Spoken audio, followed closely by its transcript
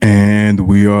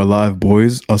We are live,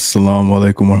 boys. Assalamu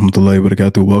alaikum wa rahmatullahi wa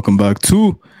barakatuh. Welcome back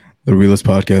to the Realist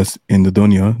Podcast in the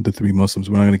Dunya, the three Muslims.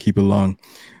 We're not going to keep it long.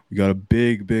 We got a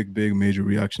big major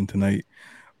reaction tonight.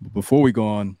 But before we go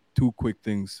on, two quick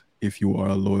things. If you are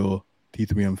a loyal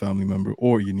T3M family member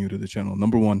or you're new to the channel,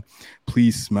 number one,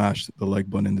 please smash the like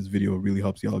button in this video. It really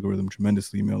helps the algorithm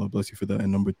tremendously. May Allah bless you for that.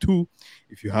 And number two,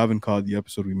 if you haven't caught the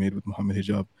episode we made with Muhammad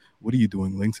Hijab, what are you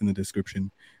doing? Links in the description.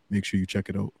 Make sure you check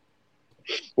it out.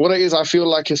 What it is, I feel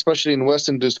like, especially in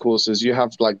Western discourses, you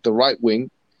have like the right wing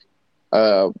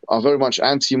are very much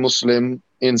anti-Muslim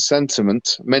in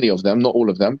sentiment. Many of them, not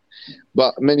all of them,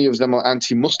 but many of them are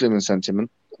anti-Muslim in sentiment.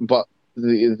 But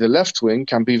the left wing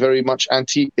can be very much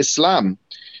anti-Islam.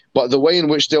 But the way in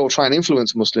which they will try and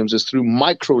influence Muslims is through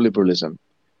micro-liberalism,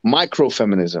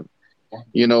 micro-feminism.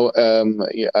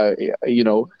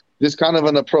 This kind of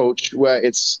an approach where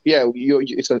it's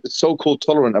a so-called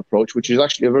tolerant approach, which is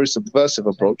actually a very subversive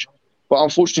approach. But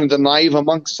unfortunately, the naive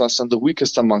amongst us and the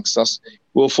weakest amongst us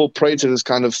will fall prey to this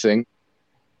kind of thing.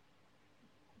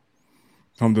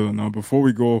 Alhamdulillah. Now, before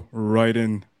we go right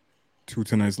in to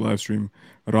tonight's live stream,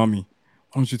 Rami,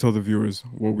 why don't you tell the viewers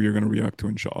what we are going to react to,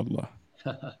 inshallah?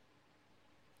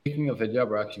 Speaking of hijab,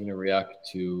 we're actually going to react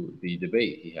to the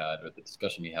debate he had, or the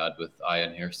discussion he had with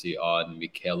Ayaan Hirsi on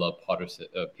Michaela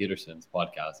Peterson's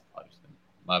podcast.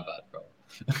 My bad, bro.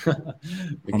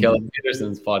 Michaela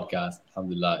Peterson's podcast.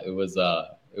 Alhamdulillah. It was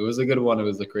a good one. It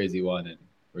was a crazy one, and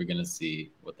we're going to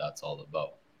see what that's all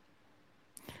about.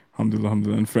 Alhamdulillah,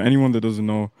 alhamdulillah. And for anyone that doesn't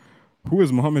know, who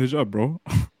is Muhammad Hijab, bro?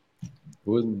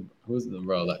 Who's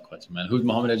bro? That question, man. Who's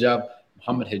Muhammad Hijab?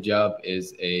 Muhammad Hijab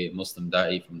is a Muslim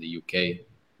da'i from the UK.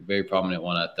 Very prominent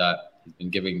one at that. He's been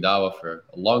giving dawah for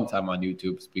a long time on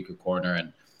YouTube, Speaker Corner,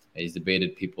 and he's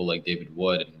debated people like David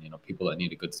Wood and people that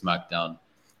need a good smackdown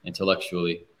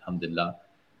intellectually, alhamdulillah.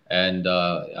 And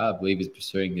I believe he's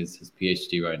pursuing his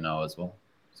PhD right now as well.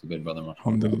 It's a good brother, man.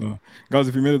 Alhamdulillah. Guys,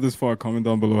 if you made it this far, comment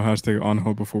down below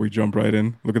 #Anho before we jump right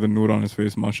in. Look at the nur on his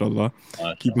face, mashallah.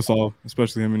 Keep us all,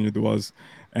 especially him, in your du'as.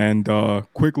 And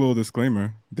quick little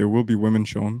disclaimer, there will be women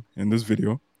shown in this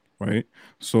video. Right,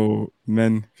 so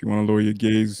men, if you want to lower your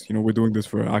gaze, we're doing this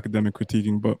for academic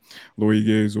critiquing, but lower your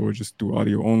gaze or just do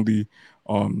audio only,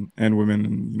 and women,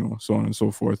 and so on and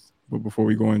so forth. But before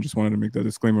we go in, just wanted to make that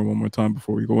disclaimer one more time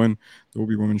before we go in. There will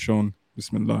be women shown.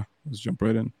 Bismillah. Let's jump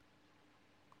right in.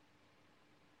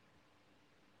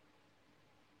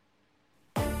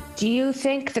 Do you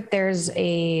think that there's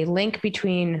a link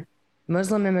between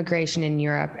Muslim immigration in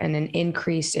Europe and an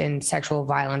increase in sexual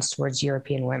violence towards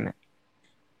European women?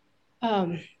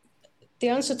 The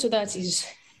answer to that is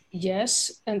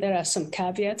yes, and there are some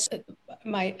caveats.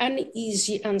 My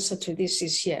uneasy answer to this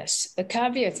is yes. The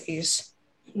caveat is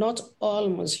not all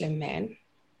Muslim men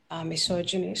are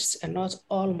misogynists, and not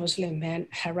all Muslim men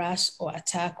harass or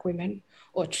attack women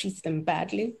or treat them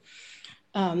badly.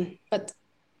 But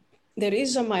there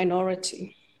is a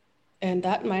minority, and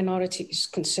that minority is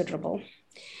considerable.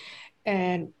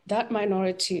 And that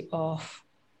minority of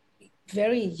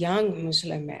very young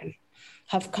Muslim men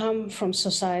have come from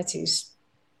societies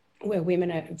where women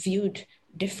are viewed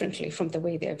differently from the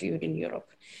way they are viewed in Europe.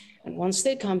 And once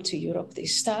they come to Europe, they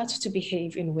start to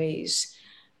behave in ways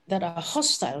that are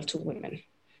hostile to women.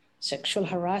 Sexual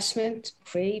harassment,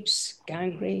 rapes,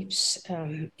 gang rapes,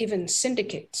 even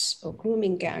syndicates or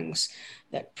grooming gangs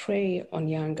that prey on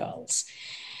young girls.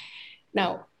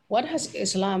 Now, what has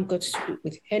Islam got to do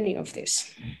with any of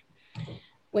this?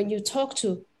 When you talk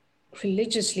to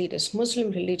religious leaders,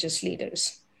 Muslim religious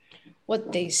leaders,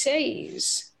 what they say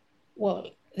is,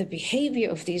 well, the behavior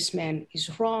of these men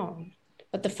is wrong,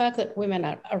 but the fact that women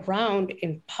are around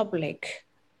in public,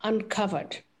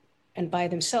 uncovered, and by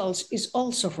themselves is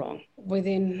also wrong.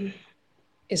 Within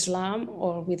Islam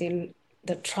or within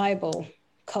the tribal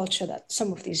culture that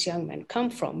some of these young men come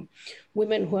from,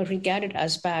 women who are regarded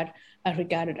as bad are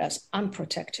regarded as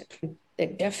unprotected. There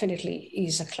definitely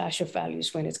is a clash of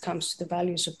values when it comes to the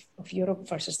values of Europe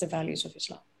versus the values of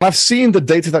Islam. I've seen the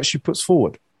data that she puts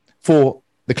forward for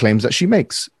the claims that she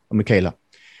makes, Michaela.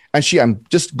 And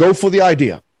just go for the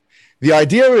idea. The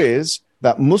idea is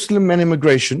that Muslim men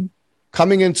immigration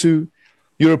coming into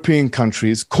European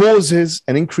countries causes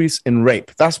an increase in rape.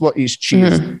 That's what she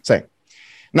is saying.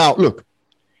 Now, look,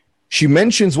 she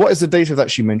mentions, what is the data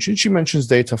that she mentions? She mentions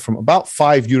data from about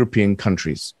 5 European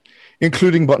countries,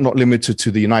 including but not limited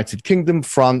to the United Kingdom,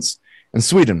 France, and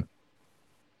Sweden.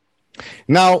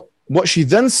 Now, what she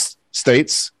then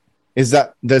states is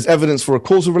that there's evidence for a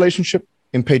causal relationship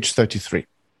in page 33.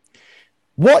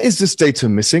 What is this data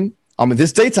missing? I mean,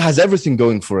 this data has everything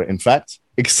going for it, in fact,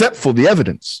 except for the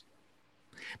evidence.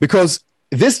 Because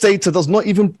this data does not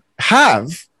even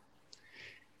have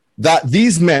that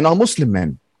these men are Muslim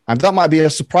men. And that might be a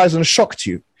surprise and a shock to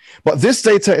you. But this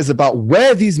data is about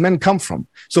where these men come from.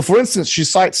 So, for instance, she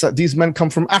cites that these men come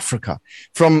from Africa,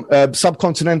 from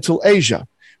subcontinental Asia.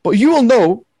 But you will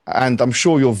know, and I'm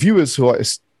sure your viewers who are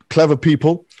clever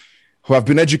people who have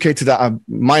been educated at a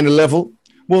minor level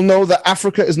will know that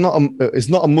Africa is not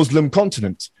a Muslim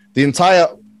continent. The entire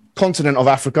continent of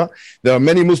Africa, there are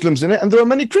many Muslims in it, and there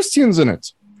are many Christians in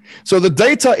it. So the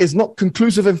data is not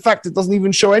conclusive. In fact, it doesn't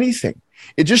even show anything.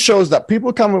 It just shows that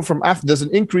people coming from Africa, there's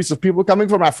an increase of people coming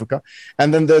from Africa,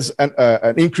 and then there's an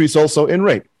increase also in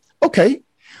rape. Okay,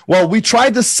 well, we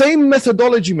tried the same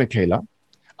methodology, Michaela.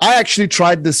 I actually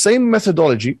tried the same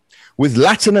methodology with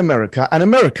Latin America and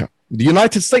America, the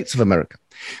United States of America.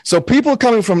 So people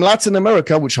coming from Latin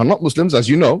America, which are not Muslims, as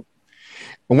you know,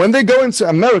 and when they go into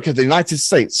America, the United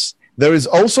States, there is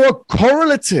also a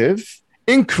correlative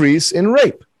increase in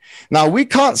rape. Now, we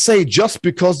can't say just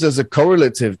because there's a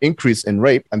correlative increase in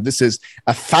rape, and this is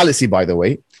a fallacy, by the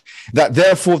way, that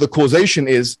therefore the causation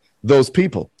is those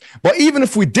people. But even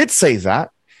if we did say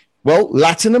that, well,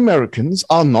 Latin Americans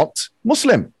are not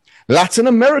Muslim. Latin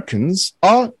Americans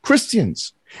are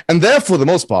Christians. And therefore, the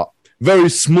most part, very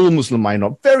small Muslim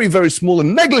minority, very, very small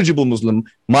and negligible Muslim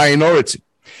minority.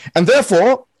 And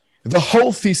therefore, the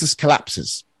whole thesis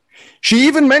collapses. She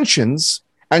even mentions,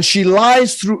 and she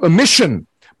lies through omission,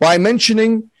 by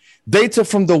mentioning data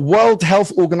from the World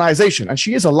Health Organization. And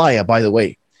she is a liar, by the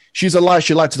way. She's a liar.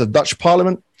 She lied to the Dutch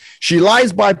parliament. She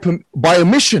lies by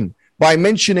omission by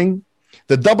mentioning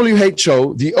the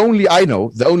WHO, the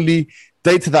only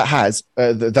data that has,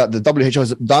 that the WHO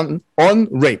has done on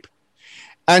rape.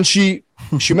 And she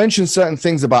mentions certain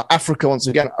things about Africa. Once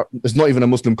again, it's not even a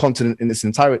Muslim continent in its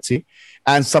entirety,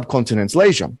 and subcontinental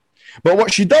Asia. But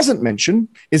what she doesn't mention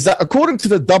is that according to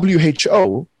the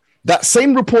WHO, that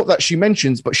same report that she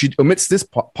mentions, but she omits this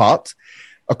part,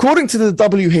 according to the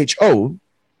WHO,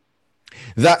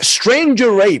 that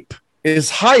stranger rape is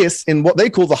highest in what they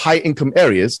call the high income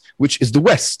areas, which is the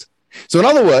West. So in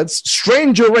other words,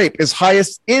 stranger rape is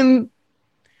highest in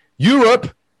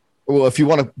Europe, or if you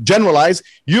want to generalize,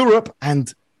 Europe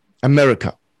and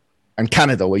America and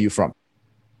Canada, where you're from.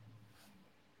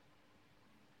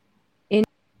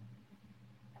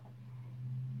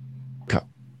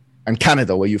 And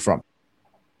Canada, where you're from.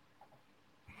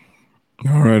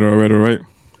 All right.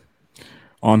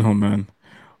 On home, man.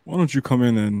 Why don't you come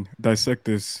in and dissect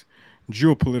this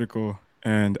geopolitical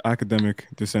and academic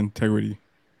disintegrity?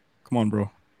 Come on,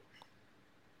 bro.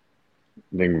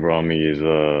 I think Rami is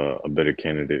a better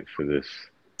candidate for this.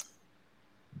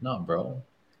 No, bro.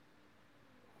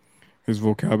 His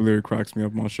vocabulary cracks me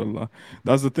up, mashallah.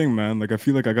 That's the thing, man. Like, I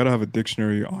feel like I gotta have a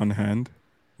dictionary on hand.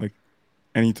 Like,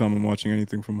 anytime I'm watching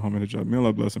anything from Muhammad Hijab. May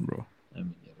Allah bless him, bro. I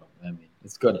mean,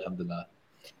 it's good, alhamdulillah.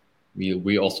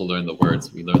 We also learn the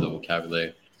words. We learn the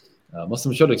vocabulary.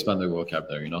 Muslims should expand their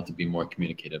vocabulary, to be more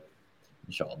communicative,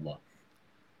 inshallah.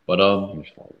 But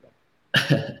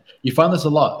you find this a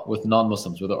lot with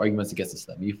non-Muslims, with the arguments against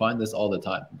Islam. You find this all the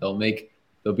time. They'll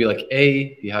be like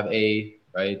A, you have A,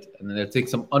 right? And then they'll take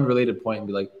some unrelated point and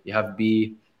be like, you have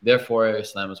B, therefore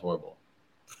Islam is horrible.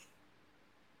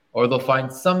 Or they'll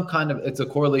find some kind of, it's a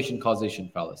correlation causation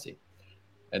fallacy.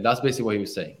 And that's basically what he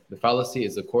was saying. The fallacy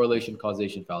is a correlation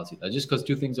causation fallacy. That just because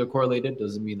two things are correlated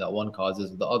doesn't mean that one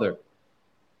causes the other.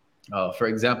 For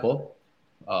example,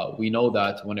 we know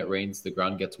that when it rains, the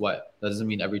ground gets wet. That doesn't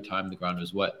mean every time the ground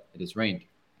is wet, it is rained,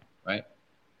 right?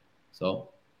 So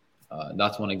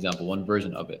that's one example, one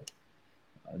version of it.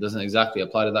 It doesn't exactly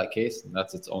apply to that case, and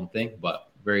that's its own thing. But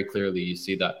very clearly, you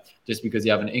see that just because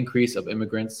you have an increase of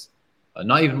immigrants,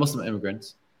 not even Muslim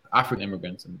immigrants, African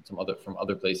immigrants, and from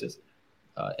other places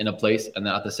in a place, and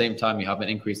then at the same time you have an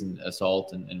increase in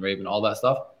assault and rape and all that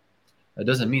stuff, that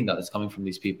doesn't mean that it's coming from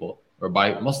these people or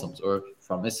by Muslims or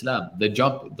from Islam.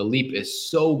 The leap is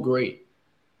so great.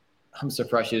 I'm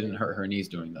surprised she didn't hurt her knees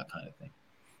doing that kind of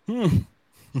thing.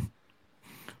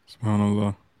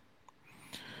 SubhanAllah.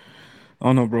 I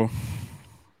don't know, bro.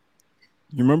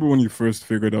 You remember when you first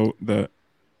figured out that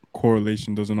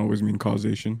correlation doesn't always mean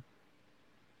causation?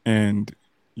 And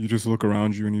you just look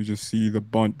around you and you just see the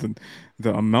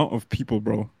amount of people,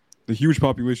 bro, the huge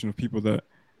population of people that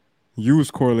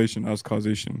use correlation as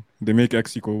causation. They make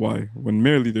X equal Y when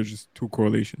merely there's just two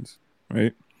correlations,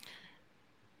 right?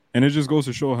 And it just goes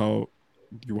to show how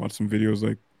you watch some videos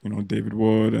like, David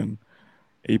Wood and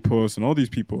APUS and all these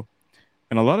people.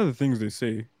 And a lot of the things they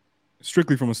say,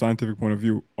 strictly from a scientific point of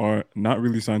view, are not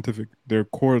really scientific. They're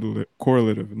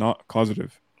correlative, not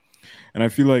causative. And I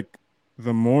feel like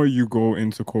the more you go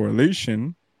into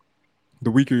correlation,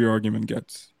 the weaker your argument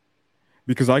gets.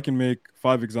 Because I can make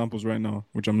 5 examples right now,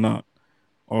 which I'm not,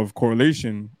 of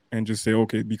correlation and just say,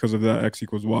 okay, because of that, X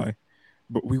equals Y.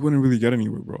 But we wouldn't really get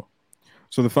anywhere, bro.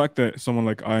 So the fact that someone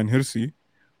like Ayan Hirsi,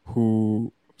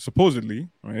 who supposedly,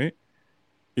 right,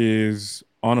 is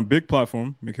on a big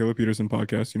platform, Mikhaila Peterson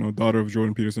podcast, daughter of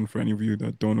Jordan Peterson, for any of you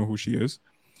that don't know who she is.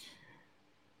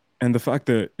 And the fact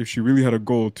that if she really had a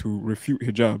goal to refute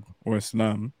hijab or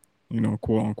Islam,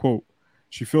 quote unquote,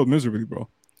 she failed miserably, bro.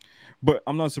 But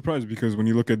I'm not surprised because when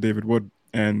you look at David Wood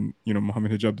and,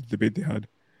 Muhammad Hijab, the debate they had,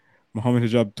 Muhammad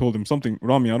Hijab told him something.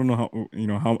 Rami, I don't know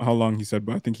how long he said,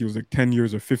 but I think he was like 10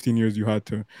 years or 15 years you had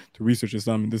to research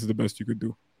Islam, and this is the best you could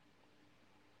do.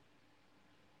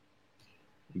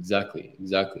 Exactly.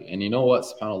 And you know what?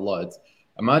 SubhanAllah,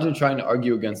 imagine trying to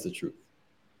argue against the truth,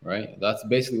 right? That's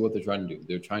basically what they're trying to do.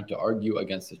 They're trying to argue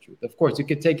against the truth. Of course, you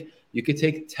could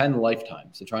take 10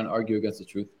 lifetimes to try and argue against the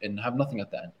truth and have nothing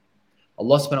at the end.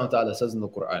 Allah subhanahu wa ta'ala says in the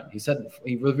Quran,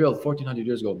 He revealed 1400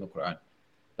 years ago in the Quran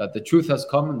that the truth has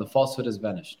come and the falsehood has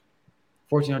vanished.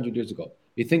 1400 years ago.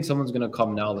 You think someone's going to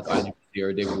come now, like Ayan Hirsi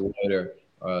or David Wood or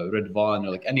Ridvan, or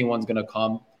like anyone's going to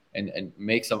come and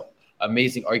make some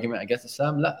amazing argument against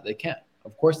Islam? No, they can't.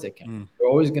 Of course they can't. They're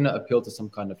always going to appeal to some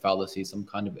kind of fallacy, some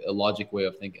kind of logical way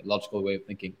of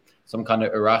thinking, some kind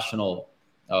of irrational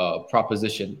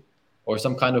proposition, or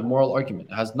some kind of moral argument.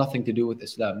 It has nothing to do with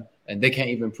Islam, and they can't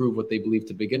even prove what they believe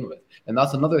to begin with. And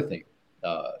that's another thing.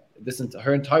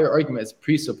 Her entire argument is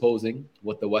presupposing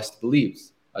what the West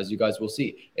believes, as you guys will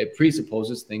see. It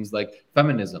presupposes things like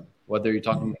feminism, whether you're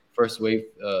talking first wave,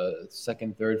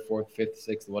 second, third, fourth, fifth,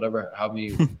 sixth, whatever, how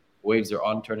many waves are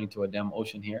on, turning to a damn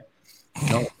ocean here.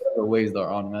 Whatever waves they're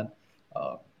on, man.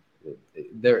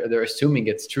 They're assuming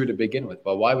it's true to begin with,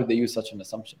 but why would they use such an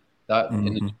assumption? That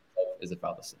in itself is a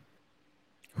fallacy.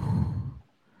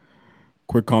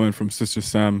 Quick comment from Sister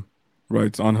Sam,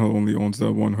 writes, Angel only owns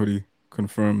that one hoodie.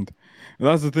 Confirmed. And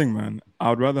that's the thing, man. I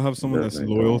would rather have someone that's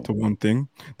loyal to one thing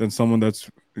than someone that's,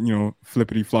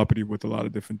 flippity floppity with a lot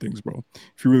of different things, bro.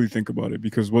 If you really think about it,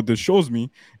 because what this shows me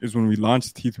is when we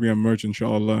launch T3M merch,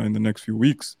 inshallah, in the next few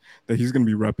weeks, that he's going to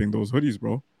be repping those hoodies,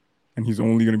 bro. And he's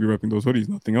only going to be repping those hoodies,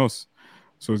 nothing else.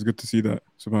 So it's good to see that.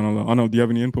 SubhanAllah. Anna, do you have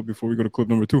any input before we go to clip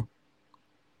number 2?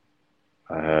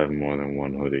 I have more than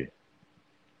one hoodie.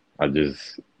 I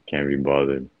just can't be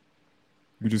bothered.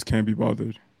 You just can't be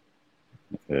bothered.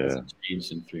 Yeah. It's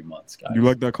changed in 3 months, guys. You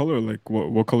like that color? Like,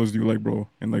 what colors do you like, bro?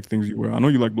 And like things you wear. I know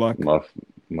you like black.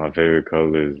 My favorite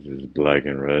colors is black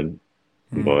and red,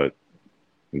 but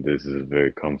this is a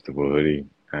very comfortable hoodie,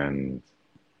 and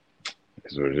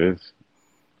it's what it is.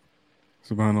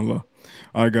 SubhanAllah.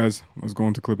 All right, guys, let's go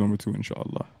on to clip number 2,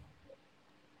 inshallah.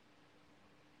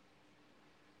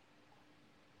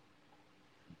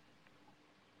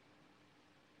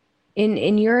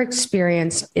 In your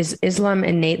experience, is Islam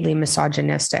innately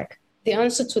misogynistic? The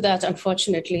answer to that,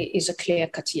 unfortunately, is a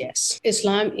clear-cut yes.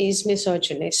 Islam is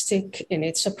misogynistic in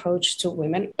its approach to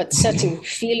women, but setting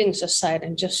feelings aside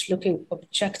and just looking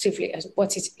objectively at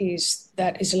what it is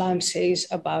that Islam says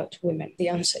about women, the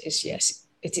answer is yes,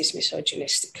 it is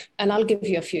misogynistic. And I'll give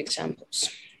you a few examples.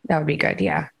 That would be good,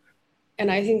 yeah. And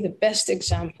I think the best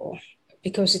example,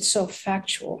 because it's so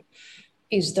factual,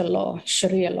 is the law,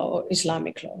 Sharia law,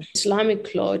 Islamic law.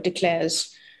 Islamic law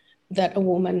declares that a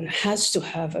woman has to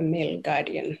have a male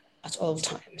guardian at all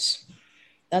times.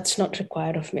 That's not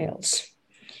required of males.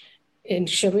 In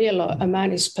Sharia law, a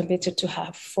man is permitted to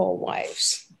have 4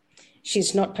 wives.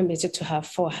 She's not permitted to have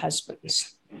 4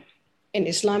 husbands. In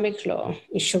Islamic law,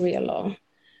 in Sharia law,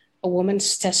 a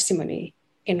woman's testimony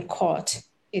in court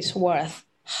is worth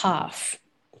half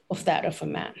of that of a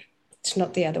man. It's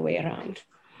not the other way around.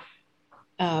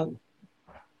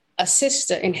 A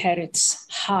sister inherits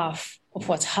half of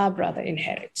what her brother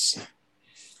inherits.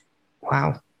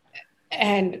 Wow.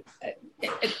 And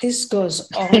this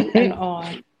goes on and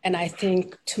on. And I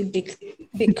think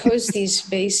because these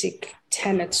basic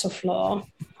tenets of law,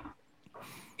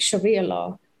 Sharia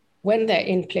law, when they're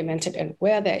implemented and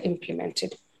where they're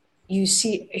implemented, you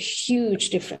see a huge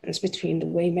difference between the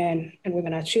way men and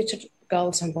women are treated,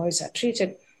 girls and boys are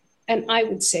treated. And I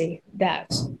would say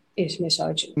that is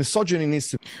misogyny. Misogyny needs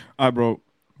to... All right, bro.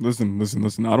 Listen.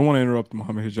 I don't want to interrupt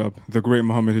Muhammad Hijab, the great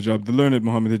Muhammad Hijab, the learned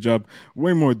Muhammad Hijab.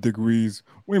 Way more degrees,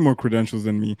 way more credentials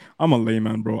than me. I'm a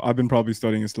layman, bro. I've been probably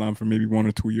studying Islam for maybe 1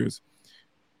 or 2 years.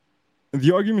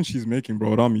 The argument she's making,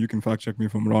 bro, Rami, you can fact check me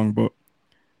if I'm wrong, but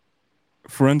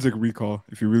forensic recall,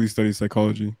 if you really study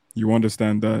psychology, you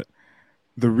understand that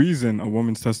the reason a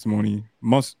woman's testimony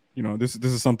must, this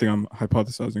is something I'm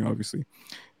hypothesizing, obviously,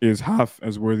 is half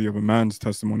as worthy of a man's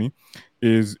testimony,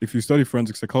 is if you study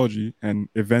forensic psychology and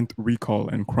event recall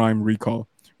and crime recall,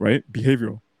 right?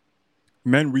 Behavioral.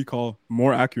 Men recall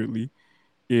more accurately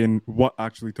in what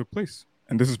actually took place.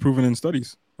 And this is proven in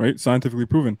studies, right? Scientifically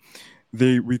proven.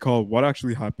 They recall what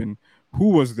actually happened, who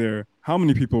was there, how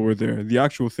many people were there, the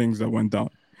actual things that went down.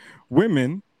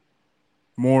 Women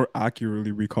more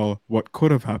accurately recall what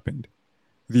could have happened,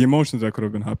 the emotions that could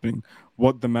have been happening,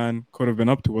 what the man could have been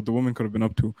up to, what the woman could have been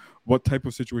up to, what type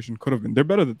of situation could have been. They're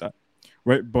better at that,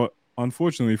 right? But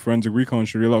unfortunately, forensic recall and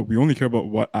Sharia law, we only care about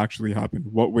what actually happened,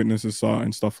 what witnesses saw,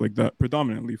 and stuff like that,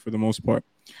 predominantly for the most part.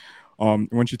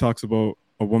 When she talks about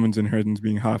a woman's inheritance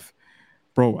being half,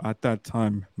 bro, at that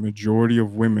time, majority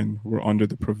of women were under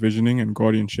the provisioning and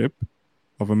guardianship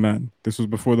of a man. This was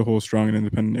before the whole strong and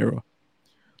independent era.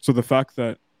 So the fact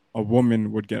that a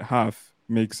woman would get half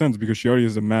makes sense because she already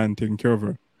has a man taking care of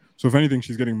her. So if anything,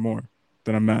 she's getting more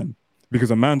than a man because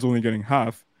a man's only getting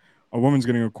half, a woman's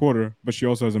getting a quarter, but she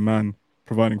also has a man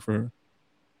providing for her.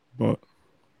 But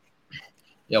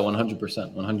yeah, 100%,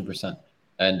 100%.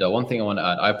 And one thing I want to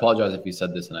add, I apologize if you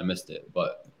said this and I missed it,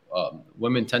 but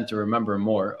women tend to remember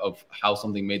more of how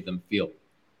something made them feel.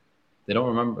 They don't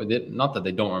remember, not that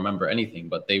they don't remember anything,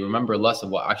 but they remember less of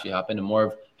what actually happened and more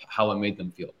of how it made them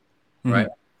feel, right?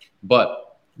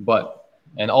 But,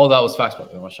 and all that was facts,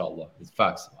 but mashallah, it's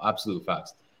facts, absolute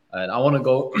facts. And I want to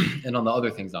go in on the other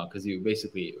things now because you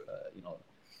basically,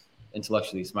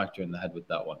 intellectually smacked her in the head with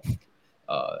that one.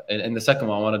 And the second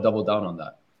one, I want to double down on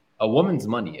that. A woman's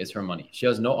money is her money. She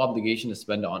has no obligation to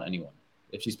spend it on anyone.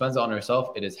 If she spends it on herself,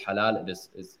 it is halal.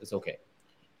 It's okay.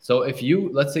 So if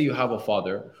let's say you have a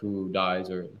father who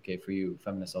dies, or okay, for you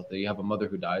feminists out there, you have a mother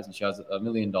who dies and she has $1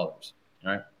 million, all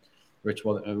right? Rich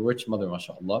mother,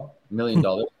 mashallah, $1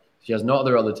 million. She has no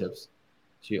other relatives.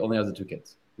 She only has the 2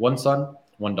 kids, 1 son,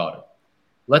 1 daughter.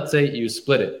 Let's say you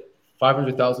split it,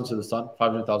 500,000 to the son,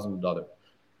 500,000 to the daughter.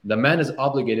 The man is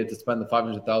obligated to spend the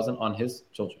 500,000 on his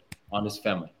children, on his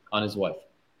family, on his wife.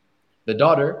 The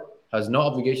daughter has no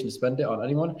obligation to spend it on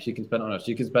anyone. She can spend it on her.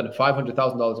 She can spend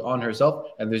 $500,000 on herself,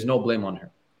 and there's no blame on her.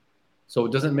 So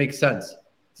it doesn't make sense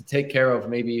to take care of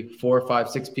maybe 4, 5,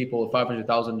 6 people with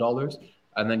 $500,000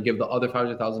 and then give the other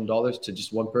 $500,000 to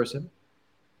just one person.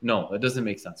 No, that doesn't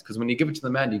make sense. Because when you give it to the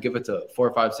man, you give it to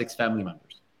 4, 5, 6 family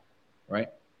members, right?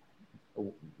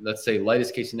 Let's say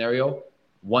lightest case scenario,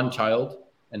 1 child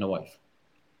and a wife.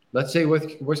 Let's say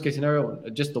worst case scenario,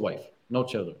 just the wife, no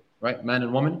children, right? Man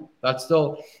and woman, that's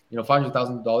still,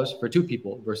 $500,000 for 2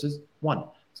 people versus 1.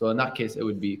 So in that case, it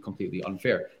would be completely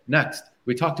unfair. Next,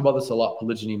 we talked about this a lot,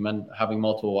 polygyny, men having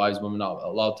multiple wives, women not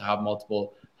allowed to have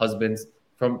multiple husbands.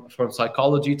 From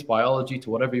psychology to biology to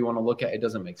whatever you want to look at, it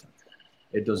doesn't make sense.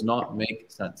 It does not make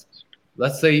sense.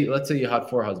 Let's say you had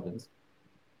 4 husbands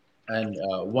and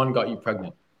 1 got you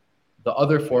pregnant. The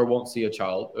other 4 won't see a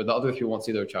child, or the other 3 won't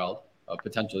see their child,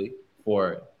 potentially,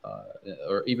 or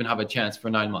even have a chance for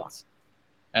 9 months.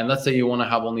 And let's say you want to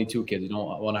have only 2 kids. You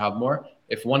don't want to have more.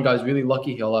 If one guy's really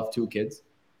lucky, he'll have 2 kids.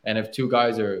 And if 2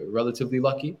 guys are relatively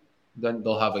lucky, then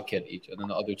they'll have a kid each. And then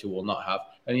the other 2 will not have.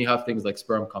 And you have things like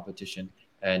sperm competition.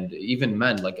 And even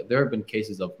men, like there have been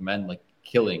cases of men like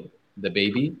killing the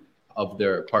baby of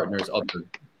their partner's other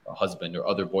husband or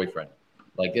other boyfriend.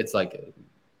 Like it's like,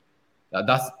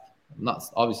 that's not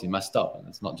obviously messed up and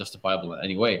it's not justifiable in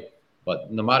any way.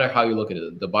 But no matter how you look at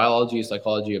it, the biology,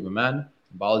 psychology of a man,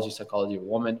 biology, psychology of a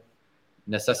woman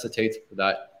necessitates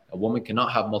that a woman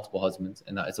cannot have multiple husbands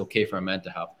and that it's okay for a man to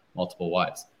have multiple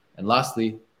wives. And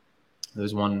lastly,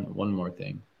 there's one more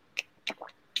thing.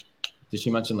 Did she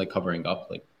mention like covering up?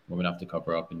 Like women have to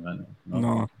cover up and men?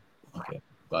 No. Okay,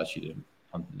 glad she didn't.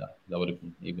 That would have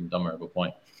been even dumber of a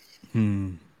point.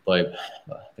 But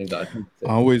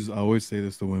I always say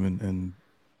this to women, and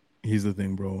here's the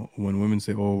thing, bro. When women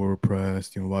say, "Oh, we're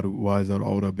oppressed," why is that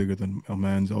aura bigger than a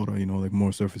man's aura? Like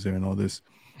more surface area and all this.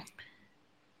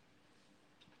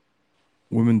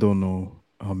 Women don't know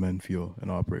how men feel and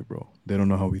operate, bro. They don't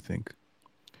know how we think.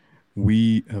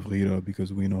 We have ghira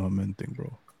because we know how men think,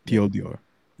 bro. TLDR.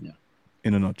 Yeah.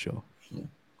 In a nutshell.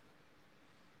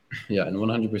 Yeah, and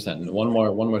 100%. And one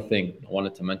more thing I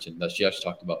wanted to mention that she actually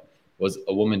talked about was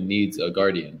a woman needs a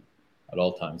guardian at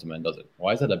all times. A man doesn't.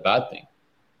 Why is that a bad thing?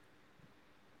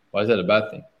 Why is that a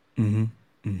bad thing?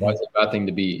 Why is it a bad thing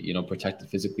to be, protected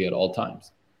physically at all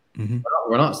times?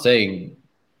 We're not saying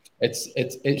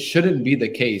it shouldn't be the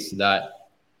case that,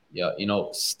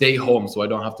 stay home so I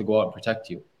don't have to go out and protect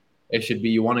you. It should be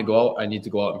you want to go out, I need to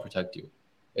go out and protect you.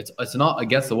 It's not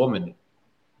against the woman.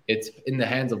 It's in the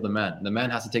hands of the man. The man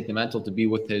has to take the mantle to be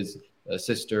with his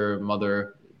sister,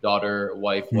 mother, daughter,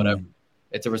 wife, whatever.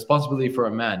 It's a responsibility for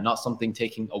a man, not something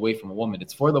taking away from a woman.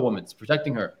 It's for the woman. It's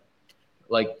protecting her.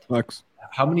 Like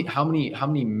how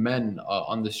many men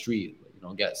on the street,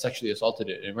 get sexually assaulted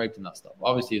and raped and that stuff.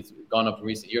 Obviously, it's gone up in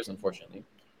recent years, unfortunately.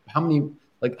 How many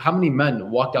Like, how many men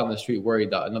walk down the street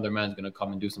worried that another man's going to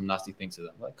come and do some nasty things to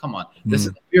them? Like, come on. This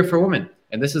is fear for women,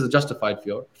 and this is a justified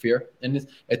fear. And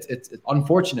it's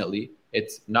unfortunately,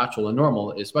 it's natural and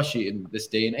normal, especially in this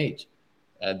day and age.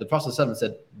 The Prophet ﷺ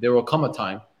said, there will come a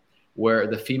time where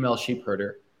the female sheep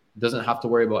herder doesn't have to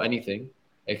worry about anything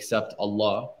except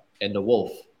Allah and the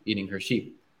wolf eating her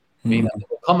sheep. Meaning that there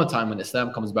will come a time when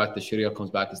Islam comes back, the Sharia comes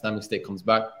back, Islamic State comes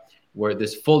back, where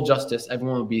there's full justice.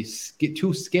 Everyone will be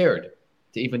too scared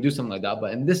to even do something like that.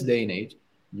 But in this day and age,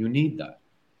 you need that.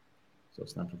 So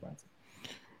Islam provides it.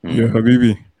 Yeah,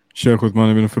 Habibi, Sheikh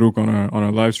Uthman ibn Farouk on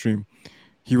our live stream,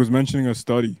 he was mentioning a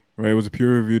study, right? It was a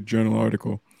peer-reviewed journal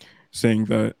article saying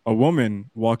that a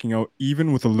woman walking out,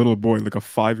 even with a little boy, like a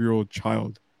 5-year-old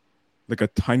child, like a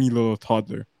tiny little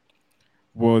toddler,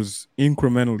 was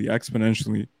incrementally,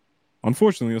 exponentially,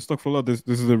 unfortunately, astaghfirullah,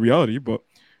 this is a reality, but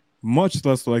much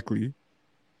less likely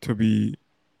to be,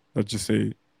 let's just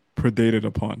say, preyed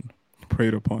upon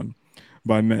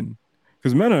by men.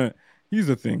 Because men are, here's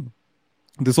the thing.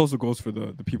 This also goes for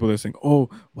the people that are saying, oh,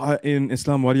 why in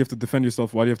Islam, why do you have to defend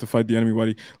yourself? Why do you have to fight the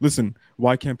enemy? Listen,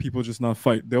 why can't people just not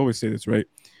fight? They always say this, right?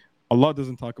 Allah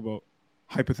doesn't talk about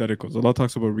hypotheticals. Allah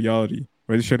talks about reality,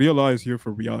 right? The Sharia law is here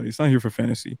for reality. It's not here for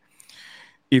fantasy.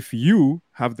 If you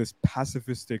have this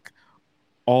pacifistic,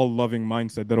 all-loving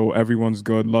mindset that, oh, everyone's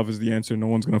good, love is the answer, no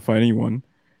one's going to fight anyone,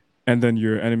 and then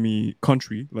your enemy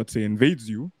country, let's say, invades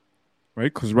you,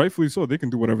 right? Because rightfully so, they can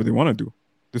do whatever they want to do.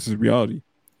 This is reality,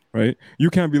 right? You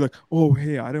can't be like, oh,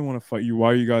 hey, I didn't want to fight you.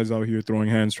 Why are you guys out here throwing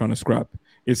hands, trying to scrap?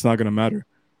 It's not going to matter.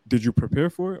 Did you prepare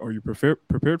for it? Are you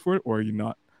prepared for it, or are you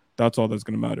not? That's all that's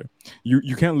going to matter.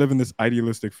 You can't live in this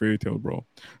idealistic fairy tale, bro.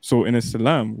 So in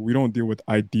Islam, we don't deal with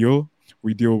ideal.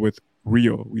 We deal with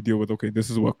real. We deal with, okay, this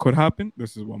is what could happen.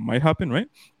 This is what might happen, right?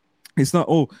 It's not,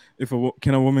 oh,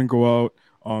 can a woman go out,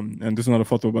 and this is not a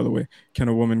fatwa, by the way, can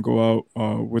a woman go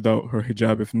out without her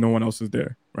hijab if no one else is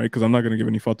there, right? Because I'm not going to give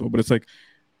any fatwa, but it's like,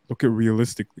 look at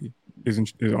realistically.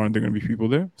 Aren't there going to be people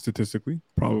there? Statistically,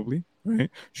 probably,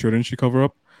 right? Shouldn't she cover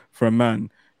up? For a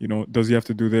man, does he have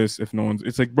to do this if no one's...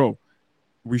 It's like, bro,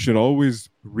 we should always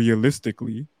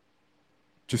realistically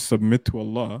just submit to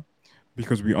Allah,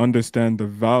 because we understand the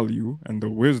value and the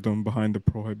wisdom behind the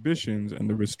prohibitions and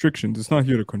the restrictions. It's not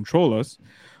here to control us,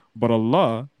 but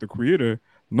Allah, the creator,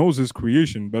 knows his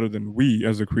creation better than we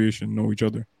as a creation know each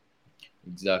other.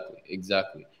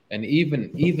 Exactly. And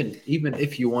even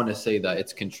if you want to say that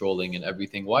it's controlling and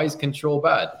everything, why is control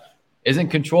bad? Isn't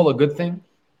control a good thing?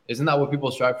 Isn't that what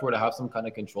people strive for, to have some kind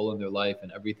of control in their life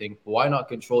and everything? Why not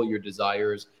control your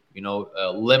desires,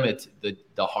 limit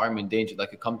the harm and danger that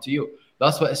could come to you?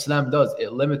 That's what Islam does.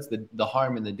 It limits the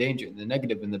harm and the danger and the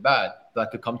negative and the bad that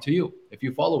could come to you if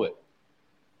you follow it.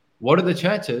 What are the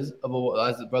chances of,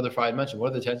 as Brother Fried mentioned,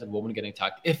 what are the chances of a woman getting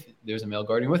attacked if there's a male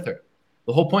guardian with her?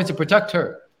 The whole point is to protect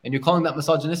her. And you're calling that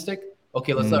misogynistic?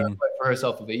 Okay, let's let her fight for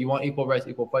herself. If you want equal rights,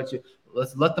 equal fights,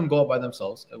 let's let them go out by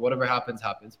themselves. Whatever happens,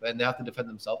 and they have to defend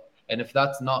themselves. And if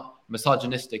that's not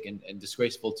misogynistic and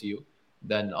disgraceful to you,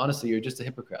 then honestly, you're just a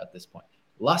hypocrite at this point.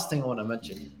 Last thing I want to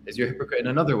mention is you're a hypocrite in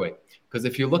another way. Because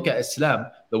if you look at Islam,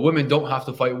 the women don't have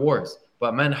to fight wars,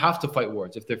 but men have to fight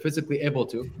wars. If they're physically able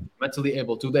to, mentally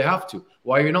able to, they have to.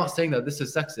 Why are you not saying that this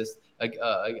is sexist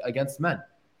against men?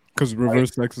 Because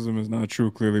reverse sexism is not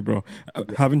true, clearly, bro.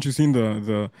 Haven't you seen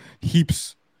the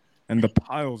heaps and the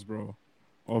piles, bro,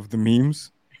 of the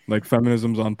memes? Like,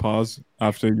 feminism's on pause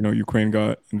after, Ukraine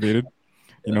got invaded.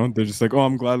 They're just like, oh,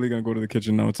 I'm gladly going to go to the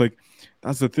kitchen now. It's like,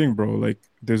 that's the thing, bro. Like,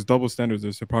 there's double standards,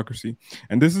 there's hypocrisy.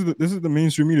 And this is the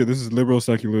mainstream media. This is liberal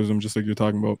secularism, just like you're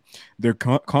talking about. They're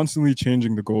constantly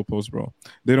changing the goalposts, bro.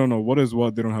 They don't know what is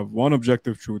what. They don't have one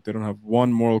objective truth. They don't have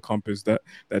one moral compass that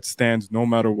stands no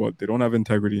matter what. They don't have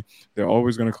integrity. They're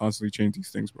always going to constantly change these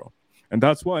things, bro. And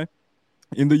that's why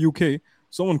in the UK,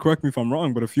 someone correct me if I'm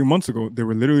wrong, but a few months ago, they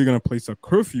were literally going to place a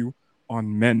curfew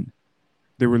on men.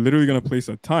 They were literally going to place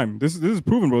a time. This is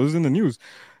proven, bro. This is in the news.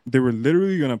 They were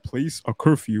literally going to place a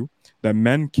curfew that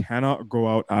men cannot go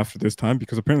out after this time,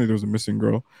 because apparently there was a missing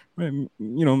girl. Right?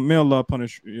 May Allah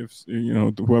punish if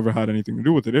whoever had anything to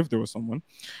do with it, if there was someone.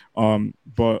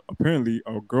 But apparently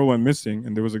a girl went missing,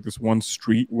 and there was like this one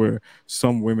street where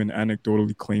some women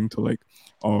anecdotally claimed to, like,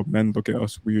 oh, men look at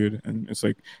us weird, and it's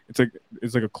like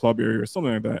a club area or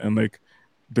something like that, and like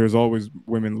there's always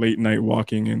women late night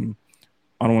walking, and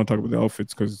I don't want to talk about the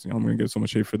outfits because I'm going to get so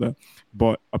much hate for that.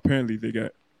 But apparently they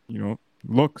get,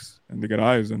 looks, and they get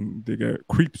eyes, and they get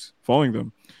creeps following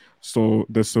them. So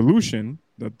the solution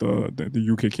that the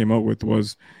UK came out with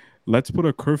was, let's put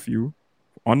a curfew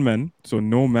on men so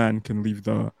no man can leave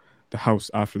the house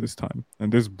after this time.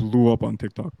 And this blew up on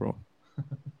TikTok, bro.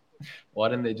 Why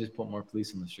didn't they just put more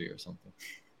police on the street or something?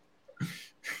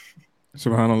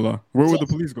 Subhanallah. Where would the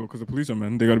police go? Because the police are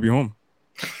men. They got to be home.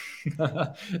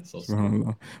 So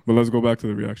Subhanallah. But let's go back to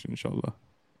the reaction, inshallah.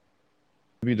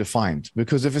 Be defined,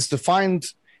 because if it's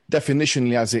defined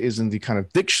definitionally as it is in the kind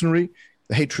of dictionary,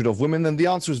 the hatred of women, then the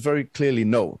answer is very clearly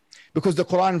no, because the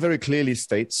Quran very clearly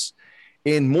states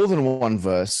in more than one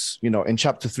verse, in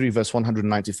chapter 3 verse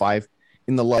 195,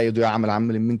 that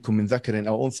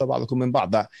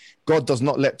God does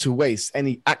not let to waste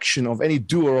any action of any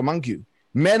doer among you,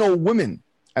 men or women,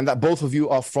 and that both of you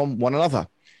are from one another.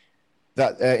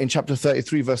 That in chapter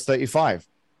 33 verse 35,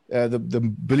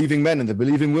 the believing men and the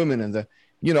believing women and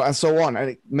and so on, and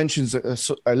it mentions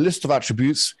a list of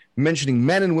attributes mentioning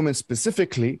men and women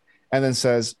specifically, and then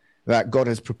says that God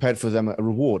has prepared for them a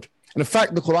reward. And in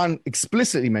fact, the Quran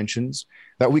explicitly mentions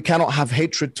that we cannot have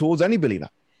hatred towards any believer,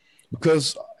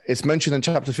 because it's mentioned in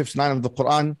chapter 59 of the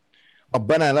Quran,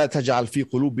 رَبَّنَا لَا تَجْعَلْ فِي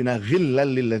قُلُوبِنَا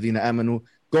غِلًّا لِلَّذِينَ آمَنُوا.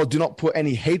 God, do not put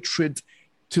any hatred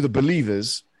to the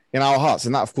believers in our hearts.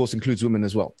 And that, of course, includes women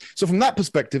as well. So from that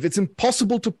perspective, it's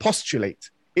impossible to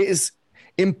postulate. It is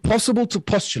impossible to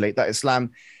postulate that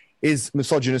Islam is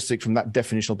misogynistic from that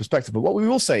definitional perspective. But what we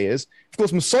will say is, of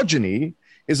course, misogyny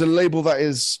is a label that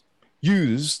is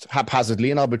used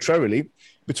haphazardly and arbitrarily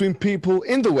between people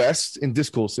in the West in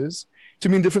discourses to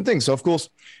mean different things. So, of course,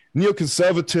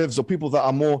 neoconservatives or people that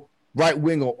are more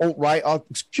right-wing or alt-right are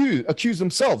accuse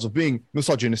themselves of being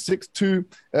misogynistic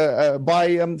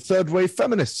by third-wave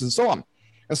feminists and so on.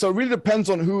 And so it really depends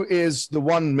on who is the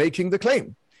one making the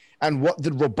claim and what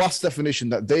the robust definition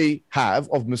that they have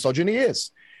of misogyny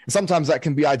is. And sometimes that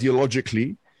can be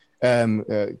ideologically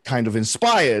kind of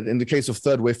inspired. In the case of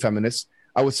third-wave feminists,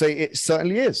 I would say it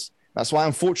certainly is. That's why,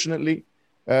 unfortunately,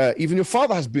 even your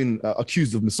father has been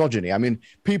accused of misogyny. I mean,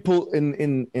 people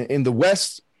in the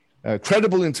West,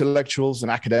 credible intellectuals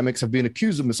and academics have been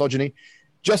accused of misogyny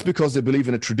just because they believe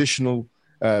in a traditional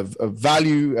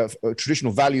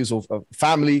traditional values of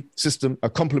family system, a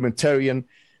complementarian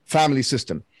family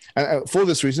system. And for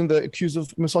this reason, they're accused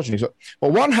of misogyny. So,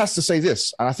 but one has to say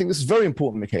this, and I think this is very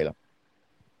important, Michaela,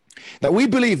 that we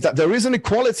believe that there is an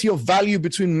equality of value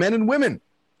between men and women.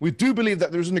 We do believe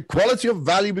that there is an equality of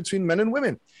value between men and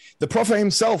women. The Prophet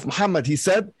himself, Muhammad, he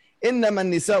said, إِنَّمَا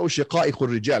النِّسَاءُ شِقَائِقُ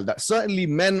الرِّجَالِ, that certainly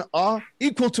men are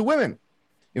equal to women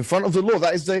in front of the law.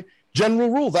 That is the general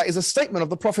rule. That is a statement of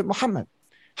the Prophet Muhammad.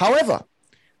 However,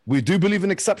 we do believe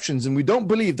in exceptions, and we don't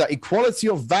believe that equality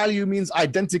of value means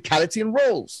identicality in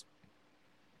roles.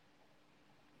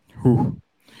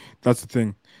 That's the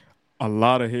thing. A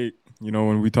lot of hate,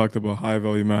 when we talked about high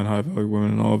value man, high value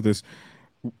women, and all of this.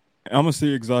 I'm going to say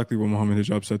exactly what Muhammad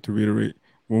Hijab said to reiterate.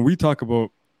 When we talk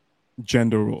about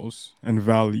gender roles and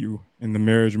value in the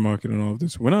marriage market and all of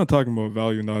this, we're not talking about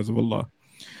value in the eyes of Allah.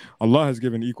 Allah has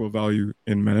given equal value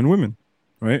in men and women,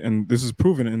 right? And this is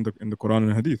proven in the Quran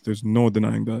and Hadith. There's no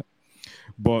denying that.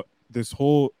 But this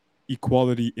whole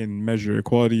equality in measure,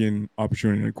 equality in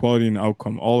opportunity, equality in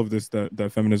outcome, all of this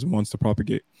that feminism wants to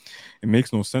propagate, it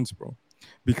makes no sense, bro.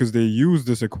 Because they use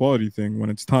this equality thing when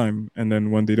it's time, and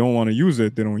then when they don't want to use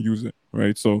it, they don't use it,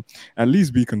 right? So at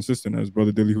least be consistent, as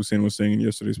Brother Dili Hussein was saying in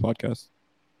yesterday's podcast.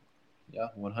 Yeah,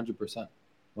 100%.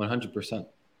 100%.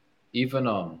 Even,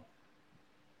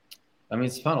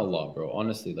 subhanAllah, bro,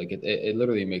 honestly, like it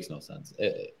literally makes no sense.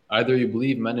 Either you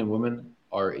believe men and women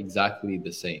are exactly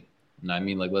the same. And I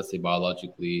mean, like, let's say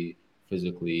biologically,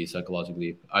 physically,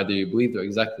 psychologically, either you believe they're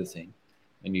exactly the same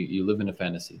and you live in a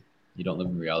fantasy. You don't live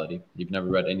in reality. You've never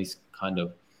read any kind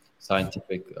of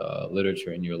scientific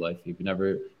literature in your life. You've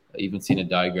never even seen a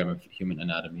diagram of human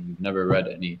anatomy. You've never read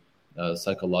any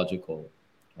psychological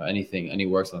anything, any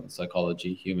works on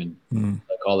psychology, human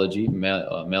psychology,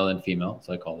 male and female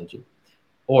psychology.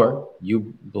 Or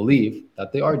you believe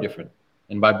that they are different.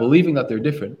 And by believing that they're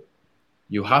different,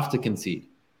 you have to concede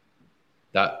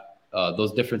that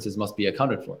those differences must be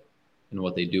accounted for in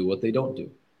what they do, what they don't do.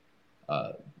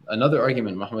 Another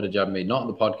argument Muhammad Hijab made, not on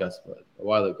the podcast, but a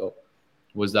while ago,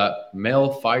 was that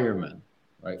male firemen,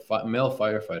 right, male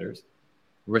firefighters,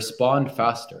 respond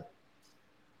faster.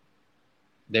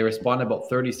 They respond about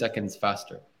 30 seconds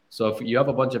faster. So if you have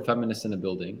a bunch of feminists in a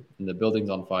building, and the building's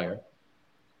on fire,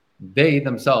 they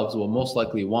themselves will most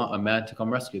likely want a man to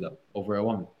come rescue them over a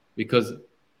woman, because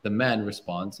the man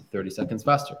responds 30 seconds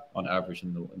faster on average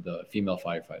than the female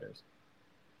firefighters.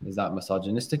 Is that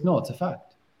misogynistic? No, it's a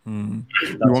fact. Do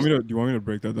you want me to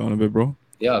break that down a bit, bro?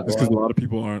 Yeah, just because a lot of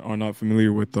people are not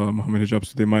familiar with Muhammad Hijab,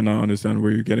 so they might not understand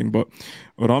where you're getting. But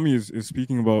Rami is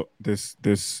speaking about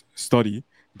this study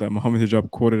that Muhammad Hijab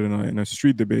quoted in a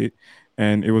street debate,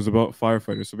 and it was about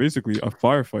firefighters. So basically, a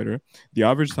firefighter, the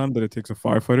average time that it takes a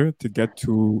firefighter to get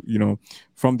to,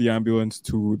 from the ambulance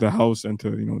to the house and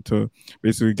to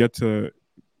basically get to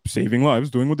saving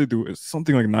lives, doing what they do, is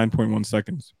something like 9.1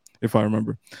 seconds, if I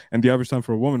remember. And the average time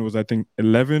for a woman was, I think,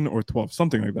 11 or 12,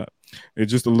 something like that.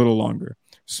 It's just a little longer.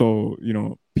 So,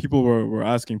 people were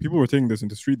asking, people were taking this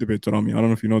into street debates around me. I don't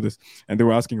know if you know this. And they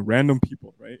were asking random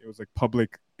people, right? It was like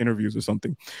public interviews or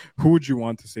something. Who would you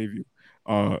want to save you?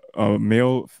 A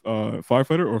male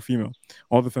firefighter or female?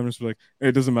 All the feminists were like, hey,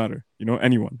 it doesn't matter.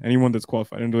 Anyone that's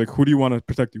qualified. And they're like, who do you want to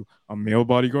protect you? A male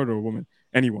bodyguard or a woman?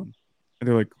 Anyone. And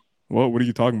they're like, well, what are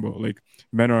you talking about? Like,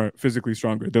 men are physically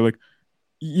stronger. They're like,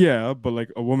 yeah, but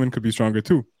like a woman could be stronger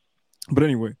too. But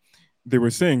anyway, they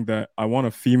were saying that I want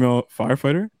a female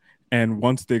firefighter. And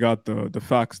once they got the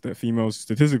facts that females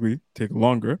statistically take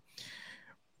longer,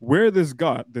 where this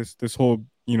got this whole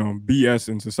BS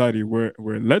in society, where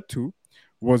it led to,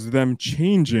 was them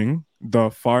changing the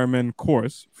fireman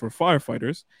course for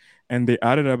firefighters, and they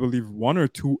added, I believe, 1 or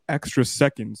 2 extra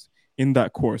seconds in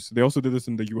that course. They also did this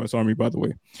in the U.S. Army, by the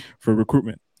way, for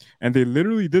recruitment. And they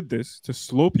literally did this to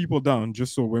slow people down,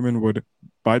 just so women would,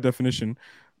 by definition,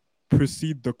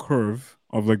 precede the curve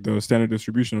of like the standard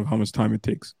distribution of how much time it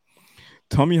takes.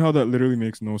 Tell me how that literally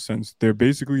makes no sense. They're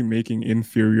basically making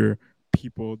inferior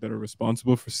people that are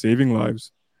responsible for saving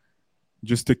lives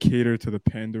just to cater to the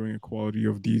pandering equality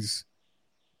of these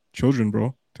children,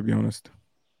 bro, to be honest.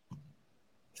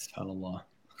 SubhanAllah.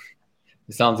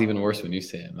 It sounds even worse when you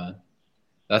say it, man.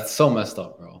 That's so messed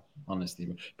up, bro. Honestly,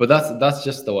 bro. But that's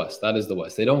just the West. That is the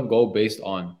West. They don't go based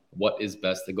on what is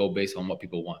best. They go based on what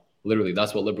people want. Literally,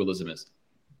 that's what liberalism is.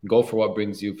 Go for what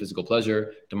brings you physical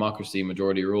pleasure. Democracy,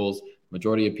 majority rules.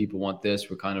 Majority of people want this.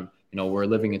 We're kind of, we're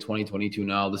living in 2022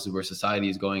 now. This is where society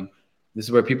is going. This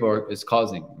is where people are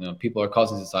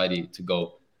causing society to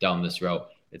go down this route.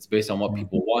 It's based on what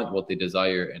people want, what they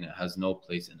desire, and it has no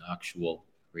place in actual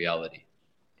reality.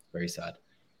 Very sad.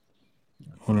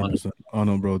 100%. Oh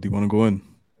no, bro. Do you want to go in?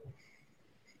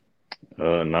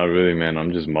 Not really, man.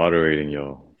 I'm just moderating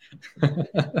y'all.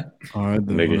 All right,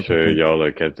 then. Making sure y'all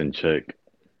are kept in check.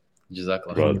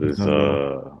 Jazakallah. About this,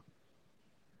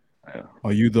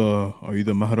 Are you the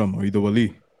mahram? Are you the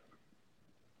wali?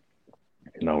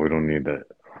 No, we don't need that.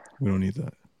 We don't need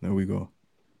that. There we go.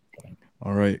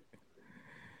 All right.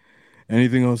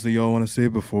 Anything else that y'all want to say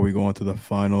before we go on to the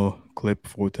final clip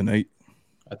for tonight?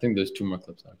 I think there's 2 more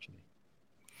clips, actually.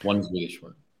 One is really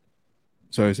short.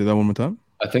 Sorry, say that one more time?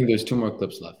 I think there's 2 more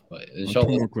clips left, but inshallah.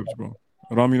 2 more clips, bro.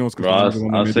 Rami knows. Bro,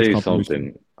 I'll say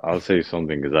something. I'll say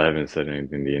something because I haven't said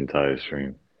anything the entire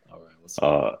stream. All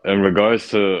right. In regards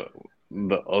to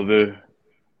the other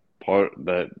part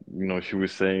that she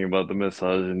was saying about the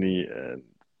misogyny, and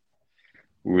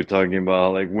we were talking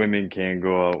about like women can't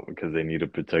go out because they need a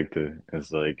protector.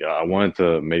 It's like I wanted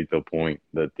to make the point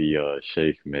that the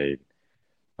sheikh made.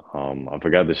 I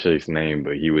forgot the sheikh's name,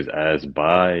 but he was asked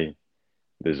by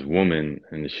this woman,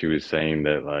 and she was saying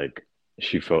that like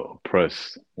she felt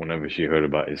oppressed whenever she heard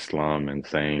about Islam, and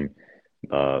saying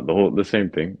the same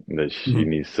thing, that she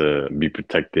needs to be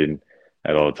protected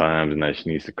at all times, and that she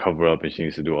needs to cover up, and she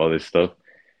needs to do all this stuff.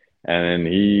 And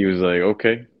then he was like,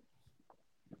 okay,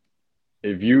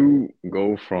 if you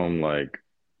go from like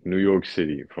New York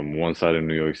City, from one side of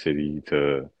New York City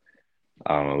to,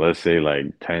 I don't know, let's say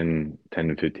like 10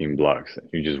 to 15 blocks,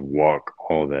 you just walk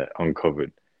all that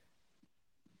uncovered,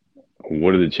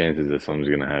 what are the chances that something's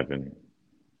going to happen?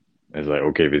 It's like,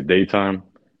 okay, if it's daytime,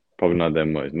 probably not that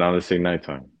much. Now let's say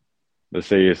nighttime. Let's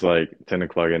say it's like 10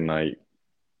 o'clock at night,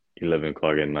 11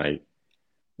 o'clock at night.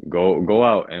 Go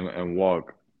out and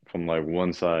walk from like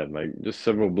one side, like just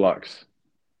several blocks.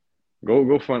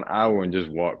 Go for an hour and just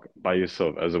walk by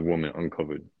yourself as a woman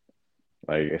uncovered.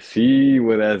 Like, see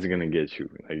where that's going to get you.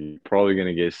 Like, you're probably going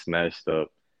to get snatched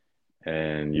up,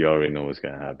 and you already know what's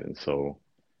going to happen. So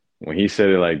when he said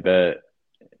it like that,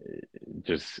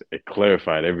 it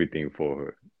clarified everything for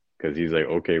her, because he's like,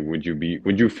 okay, would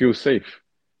you feel safe?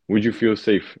 Would you feel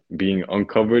safe being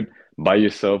uncovered by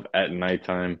yourself at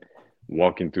nighttime,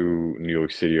 walking through New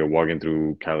York City or walking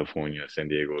through California, San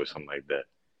Diego, or something like that?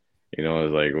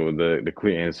 It's like, well, the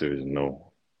clear answer is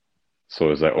no. So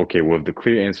it's like, okay, well, if the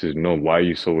clear answer is no, why are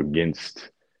you so against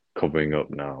covering up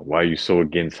now? Why are you so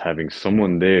against having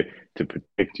someone there to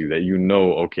protect you that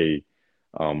okay,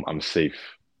 I'm safe?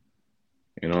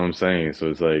 You know what I'm saying? So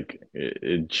it's like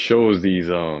it shows these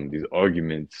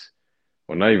arguments,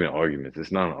 well, not even arguments.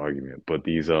 It's not an argument, but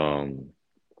these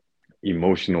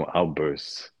emotional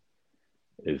outbursts.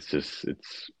 It's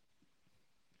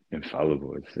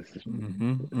infallible. It's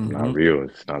not real.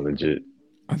 It's not legit.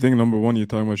 I think number one, you're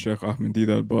talking about Sheikh Ahmed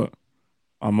Deedat, but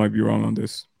I might be wrong on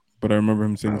this, but I remember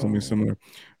him saying something similar.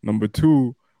 Number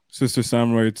two, Sister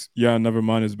Sam writes, yeah, never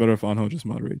mind. It's better if Anhel just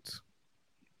moderates.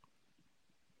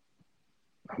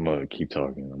 I'm gonna keep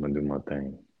talking. I'm gonna do my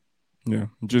thing. Yeah,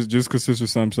 just because Sister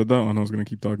Sam said that, Anhel's gonna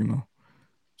keep talking now.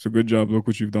 So good job. Look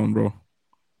what you've done, bro.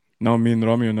 Now me and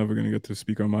Rami are never gonna get to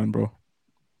speak our mind, bro.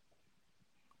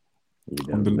 You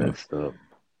done messed up.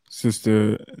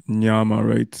 Sister Nyama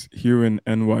writes, here in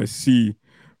NYC,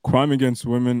 crime against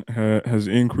women has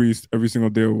increased every single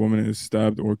day. A woman is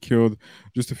stabbed or killed.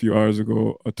 Just a few hours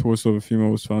ago, a torso of a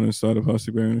female was found inside a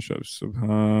plastic bag in a shop.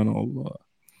 Subhanallah.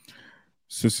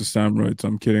 Sister Sam writes,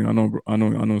 I'm kidding. I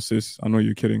know, sis. I know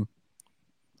you're kidding.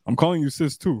 I'm calling you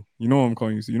sis too. You know I'm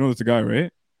calling you sis. You know that's a guy,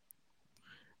 right?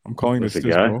 I'm calling this sis,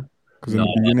 bro. Because in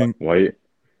the beginning... Why?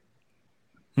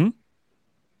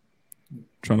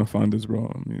 Trying to find this,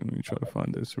 bro. Let me try to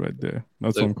find this right there.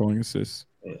 That's what I'm calling a sis.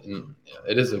 Yeah,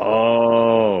 it is.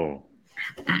 Oh.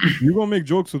 You're going to make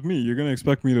jokes with me. You're going to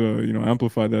expect me to,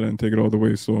 amplify that and take it all the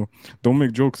way. So don't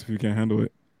make jokes if you can't handle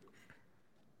it.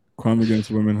 Crime against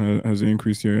women has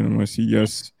increased here in NYC.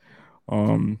 Yes.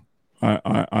 I'm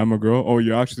a girl. Oh,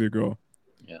 you're actually a girl.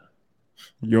 Yeah.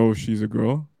 Yo, she's a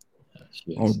girl. Yeah,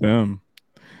 she is. Oh, damn.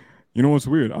 You know what's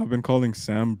weird? I've been calling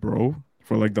Sam bro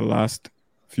for like the last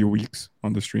few weeks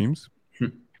on the streams.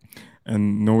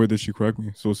 And nowhere did she correct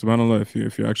me. So subhanAllah,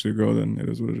 if you're actually a girl, then it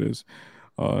is what it is.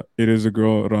 It is a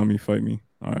girl. Rami, fight me.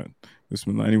 All right.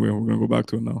 Bismillah. Anyway, we're going to go back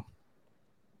to it now.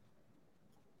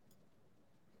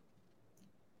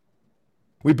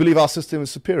 We believe our system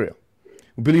is superior.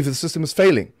 We believe the system is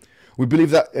failing. We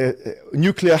believe that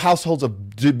nuclear households are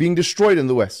being destroyed in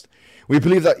the West. We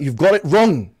believe that you've got it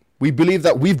wrong. We believe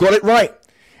that we've got it right.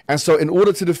 And so in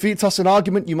order to defeat us in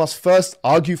argument, you must first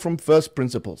argue from first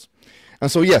principles. And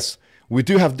so, yes, we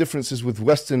do have differences with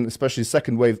Western, especially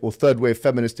second wave or third wave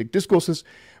feministic discourses,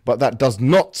 but that does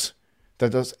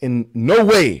in no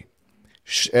way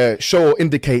show or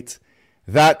indicate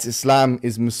that Islam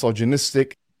is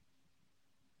misogynistic.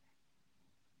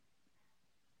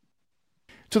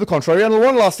 To the contrary, and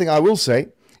one last thing I will say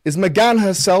is McGann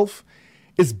herself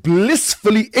is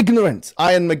blissfully ignorant.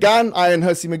 Ayan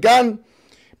Hirsi McGann,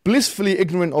 blissfully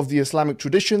ignorant of the Islamic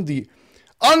tradition, the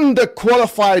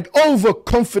underqualified,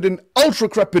 overconfident,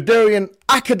 ultra-crepidarian,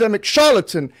 academic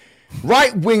charlatan,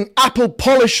 right-wing apple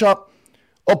polisher,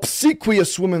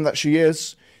 obsequious woman that she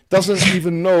is, doesn't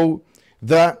even know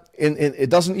that it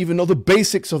doesn't even know the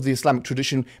basics of the Islamic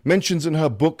tradition. Mentions in her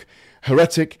book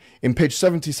Heretic in page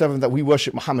 77 that we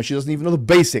worship Muhammad. She doesn't even know the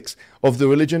basics of the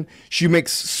religion. She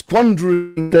makes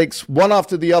squandering mistakes one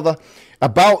after the other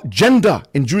about gender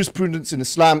in jurisprudence in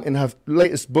Islam in her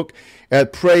latest book,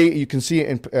 Pray. You can see it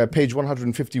in page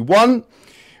 151,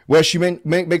 where she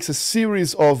makes a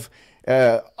series of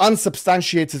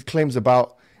unsubstantiated claims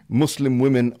about Muslim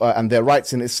women and their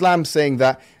rights in Islam, saying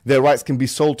that their rights can be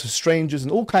sold to strangers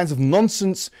and all kinds of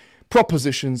nonsense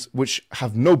propositions which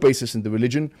have no basis in the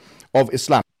religion of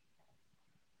Islam.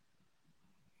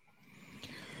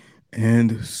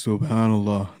 And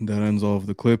subhanallah, that ends all of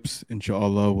the clips.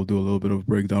 Inshallah, we'll do a little bit of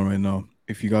breakdown right now.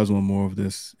 If you guys want more of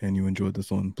this and you enjoyed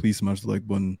this one, please smash the like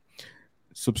button,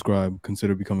 subscribe,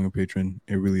 consider becoming a patron.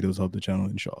 It really does help the channel,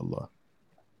 inshallah.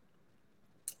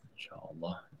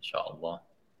 Inshallah.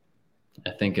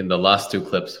 I think in the last two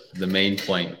clips, the main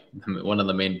point, one of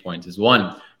the main points is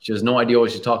one, she has no idea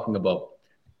what she's talking about.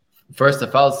 First, the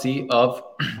fallacy of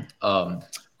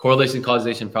correlation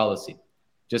causation fallacy.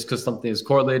 Just because something is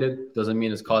correlated doesn't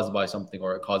mean it's caused by something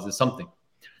or it causes something.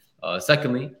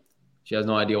 Secondly, she has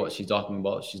no idea what she's talking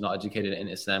about. She's not educated in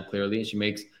Islam clearly, and she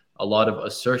makes a lot of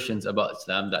assertions about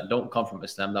Islam that don't come from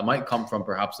Islam, that might come from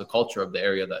perhaps the culture of the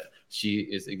area that she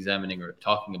is examining or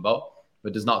talking about,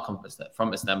 but does not come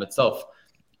from Islam itself.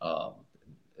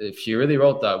 If she really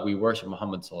wrote that we worship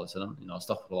Muhammad sallallahu alaihi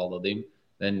wasallam, astaghfirullah,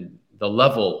 then the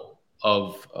level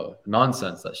of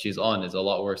nonsense that she's on is a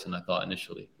lot worse than I thought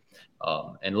initially.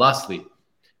 And lastly,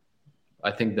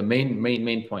 I think the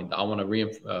main point that I want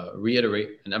to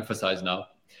reiterate and emphasize now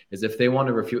is if they want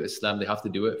to refute Islam, they have to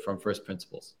do it from first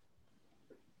principles.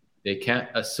 They can't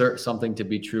assert something to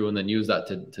be true and then use that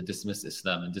to dismiss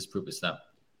Islam and disprove Islam.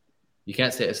 You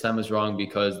can't say Islam is wrong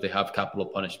because they have capital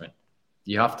punishment.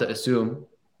 You have to assume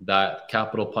that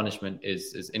capital punishment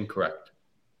is incorrect.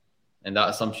 And that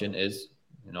assumption is,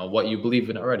 what you believe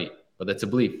in already. But that's a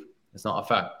belief. It's not a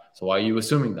fact. So why are you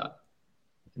assuming that?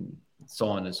 And so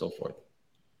on and so forth.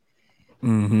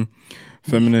 Mm-hmm.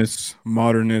 Feminists,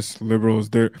 modernists, liberals,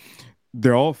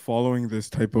 they're all following this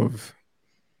type of,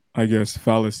 I guess,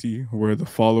 fallacy where the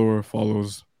follower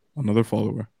follows another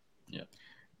follower. Yeah.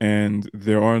 And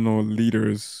there are no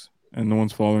leaders and no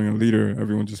one's following a leader.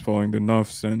 Everyone's just following the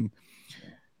nafs. And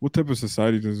what type of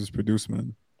society does this produce,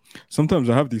 man? Sometimes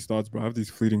I have these thoughts, bro. I have these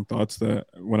fleeting thoughts that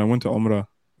when I went to Umrah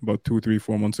about 2, 3,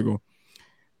 4 months ago,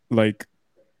 like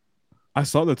I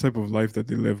saw the type of life that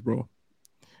they live, bro.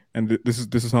 And this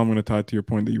is how I'm going to tie it to your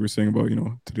point that you were saying about,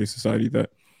 today's society, that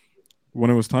when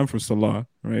it was time for Salah,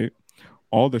 right,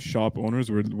 all the shop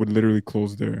owners would literally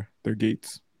close their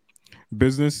gates.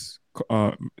 Business,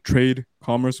 trade,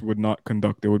 commerce would not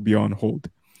conduct. They would be on hold,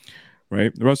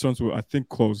 right? The restaurants were, I think,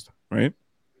 closed, right?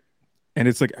 And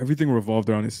it's like everything revolved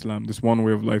around Islam, this one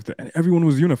way of life and everyone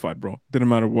was unified, bro. Didn't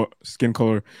matter what skin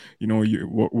color,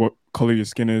 what color your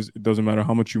skin is. It doesn't matter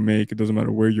how much you make. It doesn't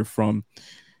matter where you're from.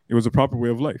 It was a proper way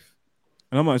of life.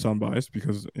 And I might sound biased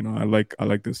because, I like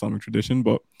the Islamic tradition,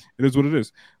 but it is what it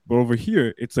is. But over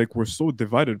here, it's like we're so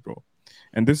divided, bro.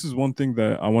 And this is one thing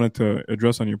that I wanted to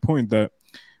address on your point, that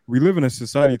we live in a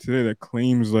society today that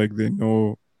claims like they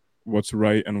know what's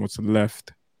right and what's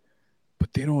left,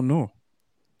 but they don't know.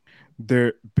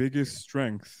 Their biggest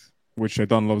strength, which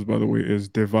Shaitan loves, by the way, is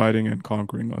dividing and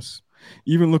conquering us.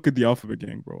 Even look at the Alphabet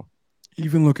Gang, bro.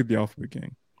 Even look at the Alphabet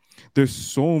Gang. There's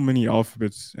so many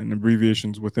alphabets and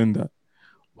abbreviations within that.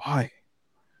 Why?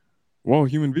 We're all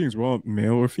human beings. We're all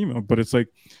male or female. But it's like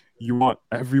you want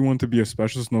everyone to be a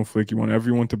special snowflake. You want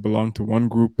everyone to belong to one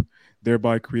group,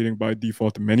 thereby creating by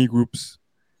default many groups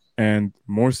and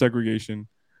more segregation.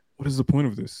 What is the point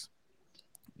of this?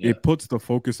 Yeah. It puts the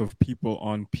focus of people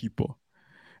on people.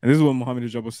 And this is what Muhammad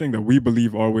Hijab was saying, that we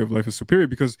believe our way of life is superior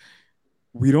because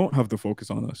we don't have the focus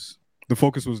on us. The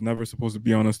focus was never supposed to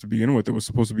be on us to begin with. It was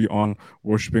supposed to be on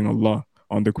worshiping Allah,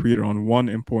 on the Creator, on one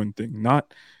important thing,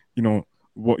 not,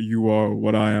 what you are, or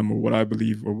what I am, or what I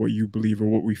believe, or what you believe, or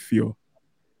what we feel.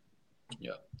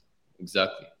 Yeah,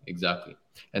 exactly.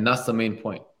 And that's the main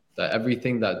point, that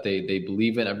everything that they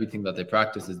believe in, everything that they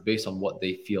practice is based on what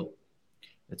they feel.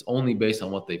 It's only based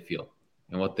on what they feel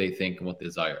and what they think and what they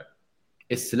desire.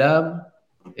 Islam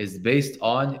is based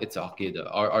on its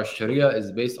aqidah. Our Sharia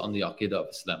is based on the aqidah of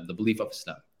Islam, the belief of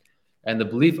Islam. And the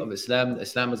belief of Islam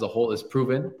as a whole is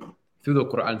proven through the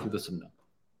Quran, through the Sunnah.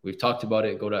 We've talked about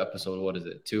it. Go to episode,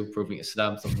 2, Proving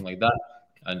Islam, something like that.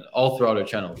 And all throughout our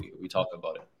channel, we talk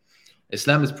about it.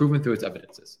 Islam is proven through its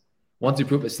evidences. Once you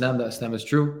prove Islam, that Islam is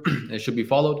true, and it should be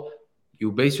followed,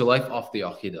 you base your life off the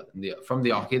aqidah. From the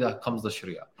aqidah comes the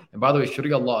Sharia. And by the way,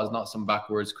 Sharia law is not some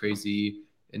backwards, crazy,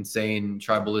 insane,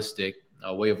 tribalistic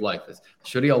way of life.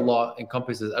 Sharia law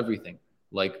encompasses everything,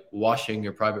 like washing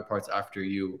your private parts after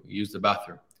you use the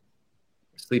bathroom.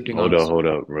 Sleeping. Hold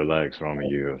up. Relax, Rami.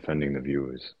 You're offending the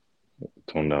viewers.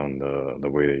 Tone down the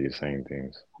way that you're saying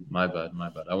things. My bad.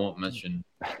 I won't mention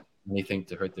anything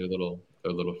to hurt their little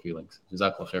feelings.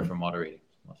 Jazakallah khair for moderating.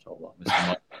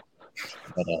 MashaAllah.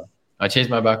 But I changed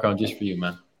my background just for you,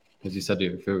 man. Because you said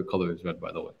your favorite color is red,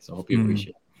 by the way. So I hope you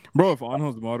appreciate it. Bro, if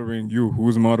Anho's moderating you,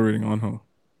 who's moderating Anho?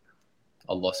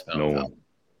 Allah subhanahu wa ta'ala.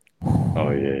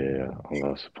 Oh, yeah.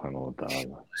 Allah subhanahu wa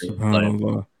ta'ala.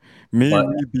 SubhanAllah. May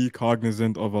we be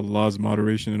cognizant of Allah's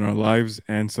moderation in our lives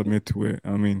and submit to it.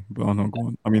 I mean, Anho, go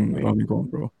on. Rami, go on,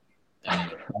 bro.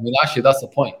 Actually, that's the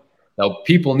point. Now,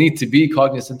 people need to be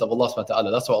cognizant of Allah subhanahu wa ta'ala.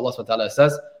 That's what Allah subhanahu wa ta'ala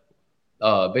says.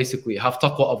 Basically, have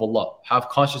taqwa of Allah. Have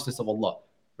consciousness of Allah.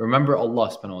 Remember Allah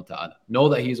subhanahu wa ta'ala. Know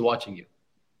that He is watching you.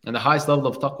 And the highest level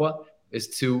of taqwa is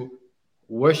to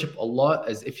worship Allah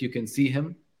as if you can see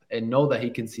Him and know that He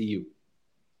can see you.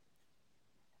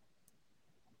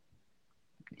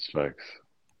 It's facts.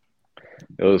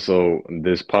 So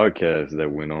this podcast that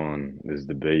went on, this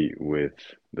debate with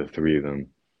the three of them,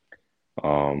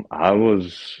 I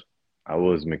was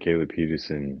Mikhaila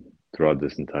Peterson throughout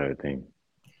this entire thing.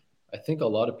 I think a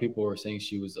lot of people were saying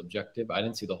she was objective. I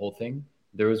didn't see the whole thing.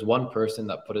 There was one person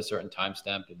that put a certain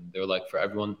timestamp, and they're like, for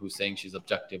everyone who's saying she's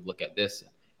objective, look at this.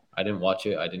 I didn't watch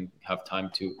it. I didn't have time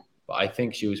to. But I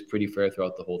think she was pretty fair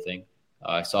throughout the whole thing.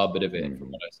 I saw a bit of it, and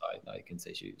from what I saw, I can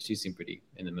say she seemed pretty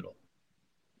in the middle.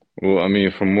 Well, I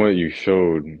mean, from what you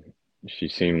showed, she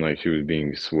seemed like she was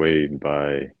being swayed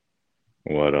by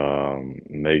what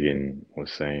Megan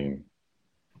was saying.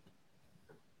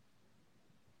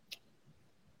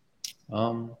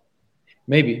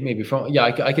 Maybe from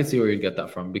I could see where you'd get that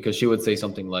from, because she would say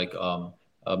something like a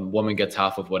woman gets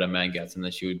half of what a man gets, and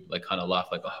then she would like kind of laugh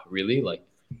like, oh, really? Like,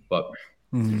 but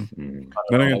I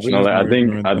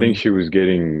think she was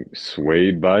getting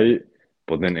swayed by it,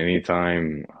 but then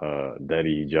anytime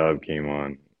Daddy Hijab came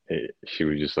on, she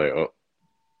was just like,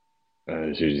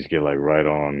 she would just get like right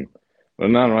on, well,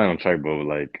 not right on track, but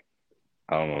like,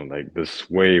 I don't know, like the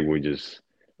sway would just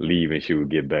leave and she would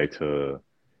get back to,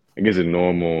 I guess, a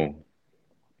normal,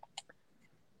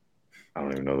 I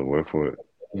don't even know the word for it.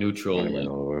 neutral. I don't even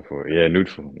know the word for it. Yeah,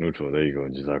 neutral. There you go.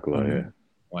 Jazakallah. Yeah.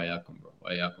 Wayakum, bro.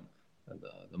 Wayakum.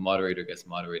 The moderator gets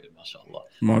moderated, mashallah.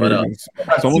 Moderators.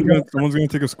 Someone's gonna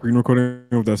take a screen recording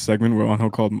of that segment where Anhel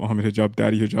called Muhammad Hijab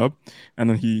Daddy Hijab, and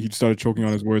then he started choking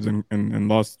on his words and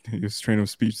lost his train of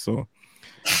speech. So,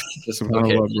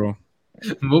 subhanallah, bro.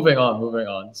 Moving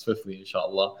on swiftly,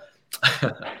 inshallah.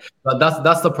 But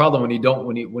that's the problem when you don't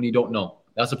know.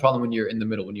 That's the problem when you're in the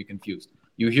middle, when you're confused.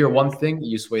 You hear one thing,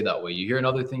 you sway that way. You hear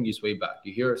another thing, you sway back.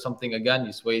 You hear something again,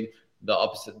 you sway the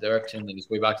opposite direction, then you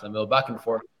sway back to the middle, back and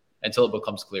forth until it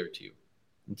becomes clear to you.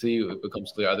 It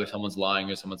becomes clear either someone's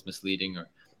lying or someone's misleading, or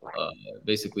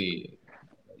basically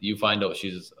you find out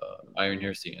she's iron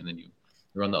heresy, and then you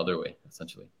run the other way,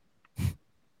 essentially.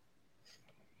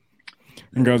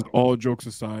 And guys, all jokes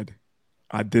aside,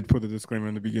 I did put a disclaimer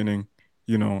in the beginning.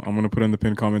 You know, I'm gonna put in the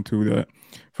pinned comment too that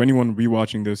for anyone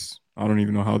rewatching this, I don't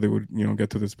even know how they would, get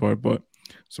to this part, but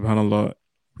subhanallah,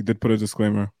 we did put a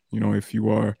disclaimer. You know, if you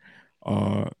are,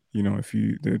 we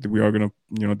are gonna,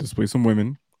 display some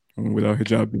women without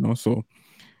hijab, so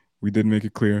we did make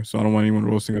it clear. So I don't want anyone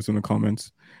roasting us in the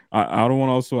comments. I don't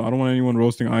want anyone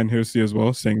roasting Ayn Hirsi as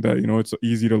well, saying that it's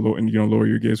easy to lower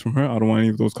your gaze from her. I don't want any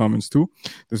of those comments too.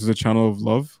 This is a channel of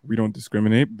love. We don't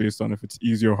discriminate based on if it's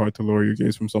easy or hard to lower your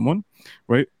gaze from someone,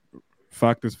 right?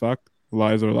 Fact is fact,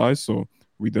 lies are lies. So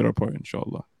we did our part,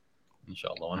 inshallah.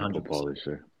 Inshallah,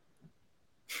 100%.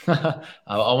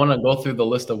 I want to go through the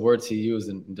list of words he used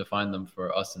and define them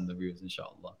for us in the views,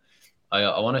 inshallah.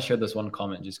 I want to share this one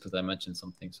comment just because I mentioned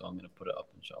something, so I'm going to put it up,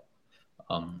 inshallah.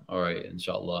 All right,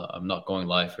 inshallah. I'm not going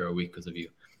live for a week because of you.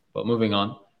 But moving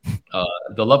on,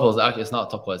 the level is actually, it's not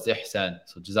taqwa, it's ihsan.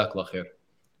 So jazakallah khair.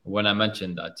 When I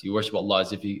mentioned that you worship Allah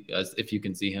as if you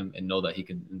can see Him and know that He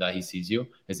sees you,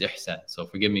 is ihsan. So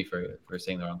forgive me for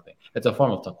saying the wrong thing. It's a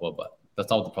form of taqwa, but that's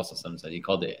not what the Prophet said. He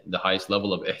called it the highest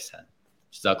level of ihsan.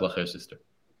 Jazakallah khair, sister.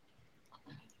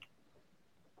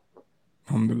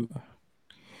 Alhamdulillah.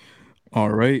 All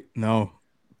right, now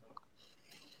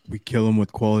we kill them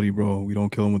with quality, bro. We don't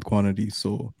kill them with quantity.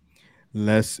 So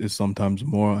less is sometimes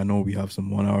more. I know we have some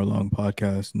 1 hour long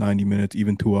podcasts, 90 minutes,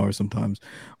 even 2 hours sometimes.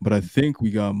 But I think we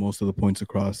got most of the points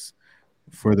across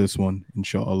for this one,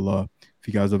 inshallah. If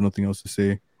you guys have nothing else to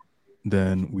say,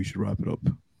 then we should wrap it up.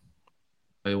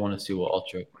 I want to see what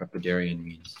ultra-crepidarian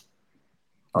means.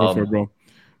 Go for it, bro.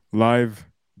 Live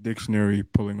dictionary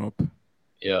pulling up.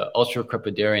 Yeah,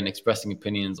 ultra-crepidarian, expressing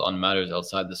opinions on matters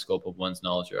outside the scope of one's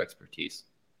knowledge or expertise.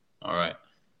 All right.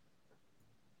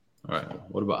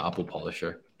 What about apple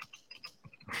polisher?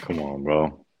 Come on,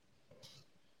 bro.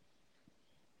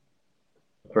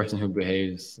 A person who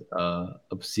behaves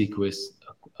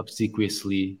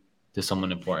obsequiously to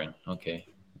someone important. Okay.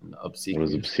 Obsequious. What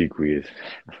is obsequious?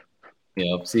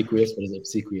 Yeah, obsequious. What does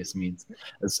obsequious means?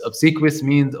 Obsequious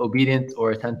means obedient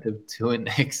or attentive to an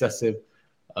excessive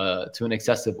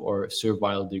or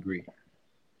servile degree.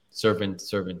 Servant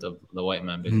of the white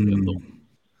man, basically.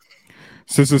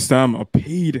 Sister Stam, a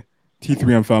paid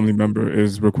T3M family member,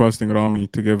 is requesting Rami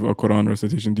to give a Quran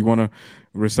recitation. Do you want to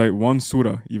recite one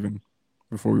surah even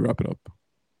before we wrap it up?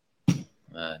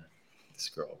 Man, this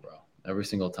girl, bro. Every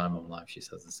single time I'm live, she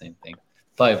says the same thing.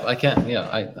 I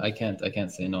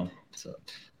can't say no to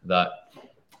that.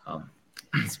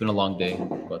 It's been a long day,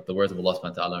 but the words of Allah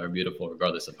subhanahu wa ta'ala are beautiful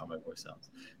regardless of how my voice sounds.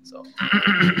 So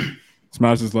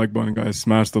smash this like button, guys.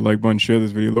 Smash the like button. Share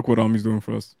this video. Look what Rami's doing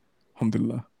for us.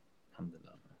 Alhamdulillah.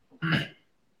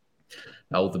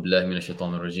 أعوذ بالله من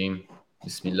الشيطان الرجيم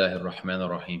بسم الله الرحمن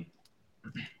الرحيم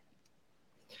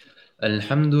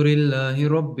الحمد لله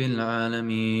رب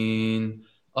العالمين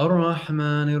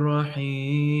الرحمن الرحيم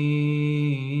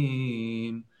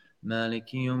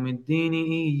مالك يوم الدين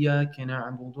إياك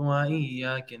نعبد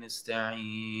وإياك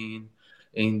نستعين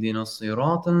اهدنا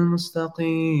الصراط المستقيم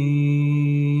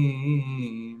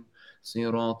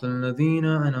صراط الذين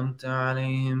أنعمت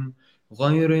عليهم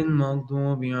غير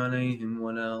المغضوب عليهم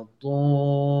ولا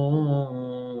الضالين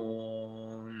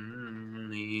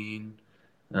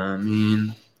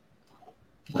آمين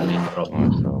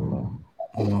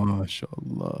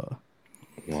MashaAllah.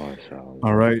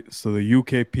 All right, so the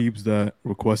UK peeps that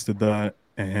requested that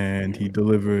and he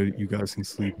delivered, you guys can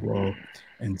sleep well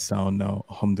and sound now.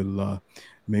 Alhamdulillah.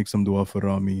 Make some dua for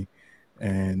Rami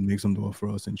and make some dua for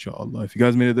us, inshallah. If you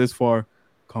guys made it this far,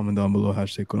 comment down below,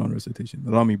 #Quran recitation.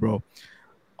 Rami, bro,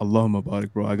 Allahumma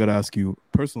barik, bro. I gotta ask you a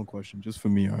personal question just for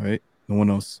me, all right? No one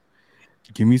else.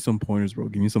 Give me some pointers, bro.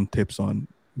 Give me some tips on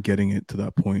getting it to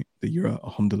that point that you're at,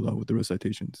 alhamdulillah, with the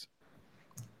recitations.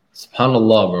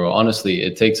 SubhanAllah, bro. Honestly,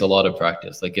 it takes a lot of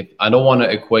practice. Like, if I don't want to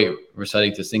equate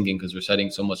reciting to singing because reciting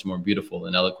is so much more beautiful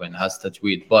and eloquent, has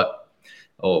tajweed, but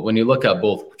when you look at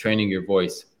both training your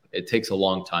voice, it takes a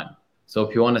long time. So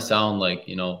if you want to sound like,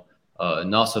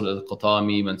 Nasr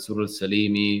al-Qatami, Mansur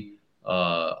al-Salimi,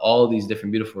 all these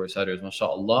different beautiful reciters,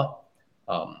 mashallah,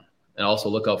 and also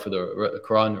look out for the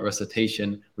Quran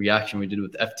recitation reaction we did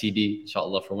with FTD,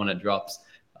 inshallah, for when it drops,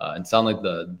 and sound like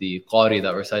the Qari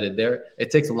that recited there.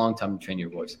 It takes a long time to train your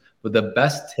voice. But the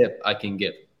best tip I can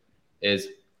give is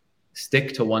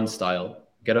stick to one style,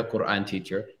 get a Quran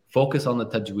teacher, focus on the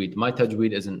tajweed. My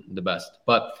tajweed isn't the best,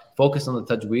 but focus on the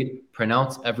tajweed,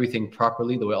 pronounce everything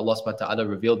properly, the way Allah subhanahu wa ta'ala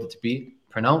revealed it to be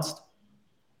pronounced,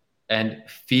 and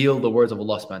feel the words of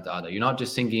Allah subhanahu wa ta'ala. You're not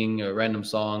just singing a random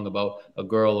song about a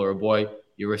girl or a boy.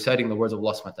 You're reciting the words of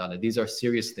Allah subhanahu wa ta'ala. These are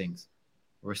serious things.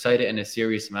 Recite it in a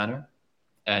serious manner,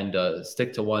 and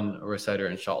stick to one reciter,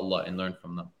 inshallah, and learn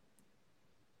from them.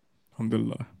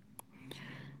 Alhamdulillah.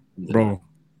 Bro,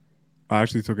 I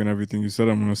actually took in everything you said.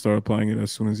 I'm going to start applying it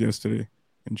as soon as yesterday.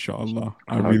 Inshallah.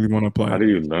 I really want to apply it. How do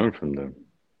you learn from them?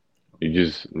 You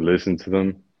just listen to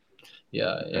them?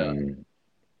 Yeah.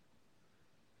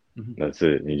 That's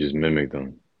it. You just mimic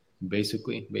them.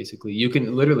 Basically. You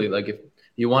can literally, like, if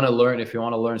you want to learn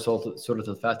Surah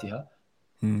Al-Fatiha,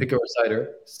 pick a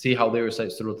reciter, see how they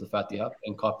recite Surah Al-Fatiha,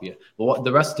 and copy it. But what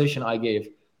the recitation I gave,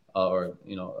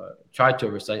 tried to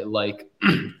recite, like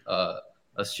a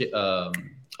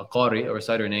Qari, a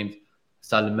reciter named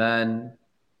Salman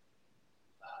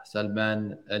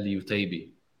al-Utaybi.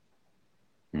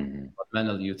 Salman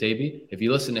al-Utaybi. If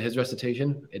you listen to his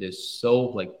recitation, it is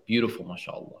so beautiful,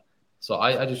 mashallah. So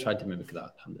I just tried to mimic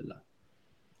that, alhamdulillah.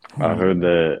 I heard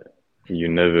that you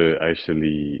never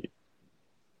actually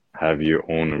have your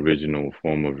own original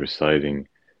form of reciting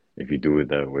if you do it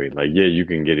that way. You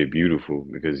can get it beautiful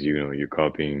because you're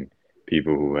copying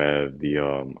people who have the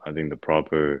I think the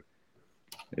proper,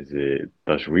 is it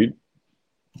tajweed?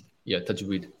 Yeah,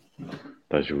 tajweed.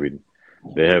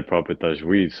 They have proper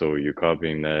tajweed, so you're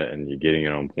copying that and you're getting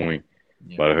it on point.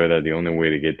 Yeah. But I heard that the only way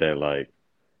to get that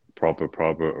proper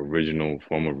original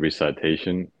form of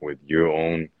recitation with your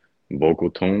own vocal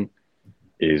tone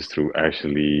is through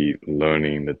actually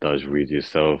learning the tajweed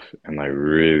yourself and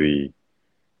really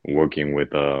working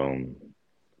with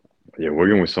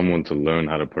someone to learn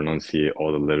how to pronunciate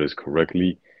all the letters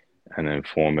correctly and then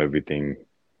form everything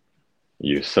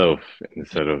yourself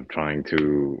instead of trying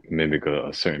to mimic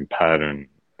a certain pattern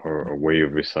or a way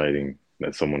of reciting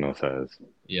that someone else has.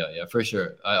 Yeah, for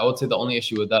sure. I would say the only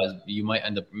issue with that is you might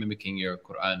end up mimicking your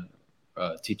Quran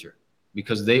teacher,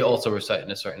 because they also recite in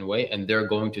a certain way and they're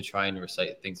going to try and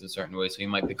recite things in a certain way. So you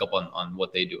might pick up on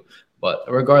what they do. But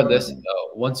regardless,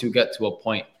 once you get to a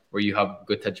point where you have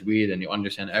good tajweed and you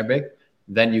understand Arabic,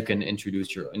 then you can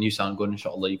introduce and you sound good,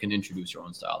 inshallah, you can introduce your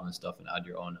own style and stuff and add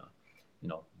your own,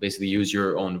 basically use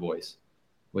your own voice,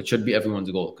 which should be everyone's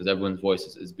goal because everyone's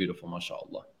voice is beautiful,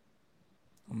 mashallah.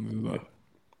 Alhamdulillah.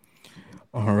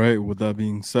 All right, with that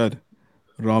being said,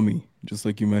 Rami, just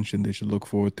like you mentioned, they should look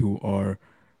forward to our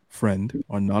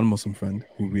non-Muslim friend,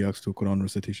 who reacts to a Quran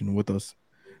recitation with us,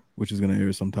 which is going to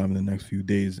air sometime in the next few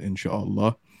days,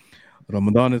 inshallah.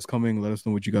 Ramadan is coming. Let us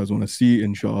know what you guys want to see,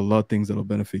 inshallah, things that'll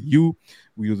benefit you.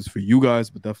 We do this for you guys,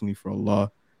 but definitely for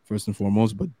Allah first and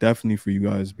foremost, but definitely for you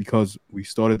guys, because we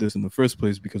started this in the first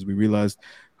place because we realized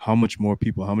how many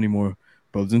more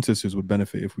brothers and sisters would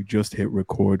benefit if we just hit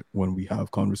record when we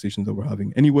have conversations that we're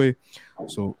having anyway.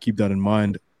 So keep that in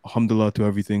mind. Alhamdulillah to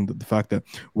everything. The fact that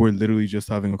we're literally just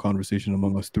having a conversation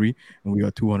among us three and we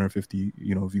got 250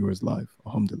 viewers live.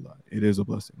 Alhamdulillah. It is a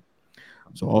blessing.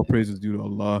 So all praise is due to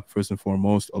Allah first and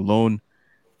foremost alone.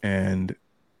 And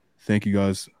thank you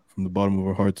guys from the bottom of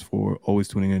our hearts for always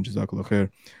tuning in. Jazakallah khair.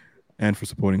 And for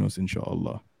supporting us,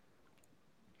 inshallah.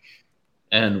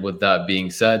 And with that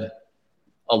being said,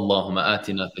 Allahumma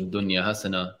atina fid dunya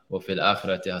hasana wa fil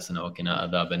akhirati hasana wa qina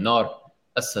adhab an-nar.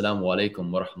 Assalamu alaikum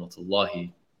wa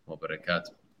rahmatullahi wa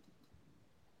barakatuh.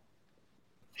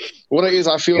 What it is,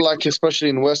 I feel like, especially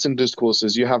in Western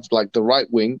discourses, you have the right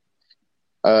wing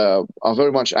are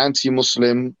very much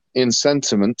anti-Muslim in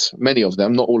sentiment. Many of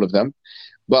them, not all of them,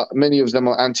 but many of them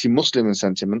are anti-Muslim in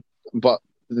sentiment. But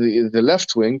the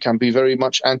left wing can be very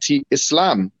much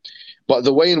anti-Islam. But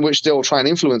the way in which they will try and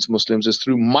influence Muslims is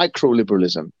through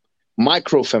micro-liberalism,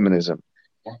 micro-feminism.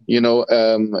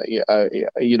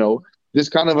 This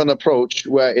kind of an approach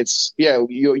where it's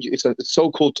a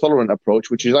so-called tolerant approach,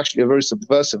 which is actually a very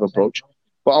subversive approach.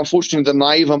 But unfortunately, the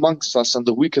naive amongst us and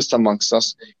the weakest amongst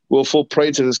us will fall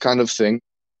prey to this kind of thing.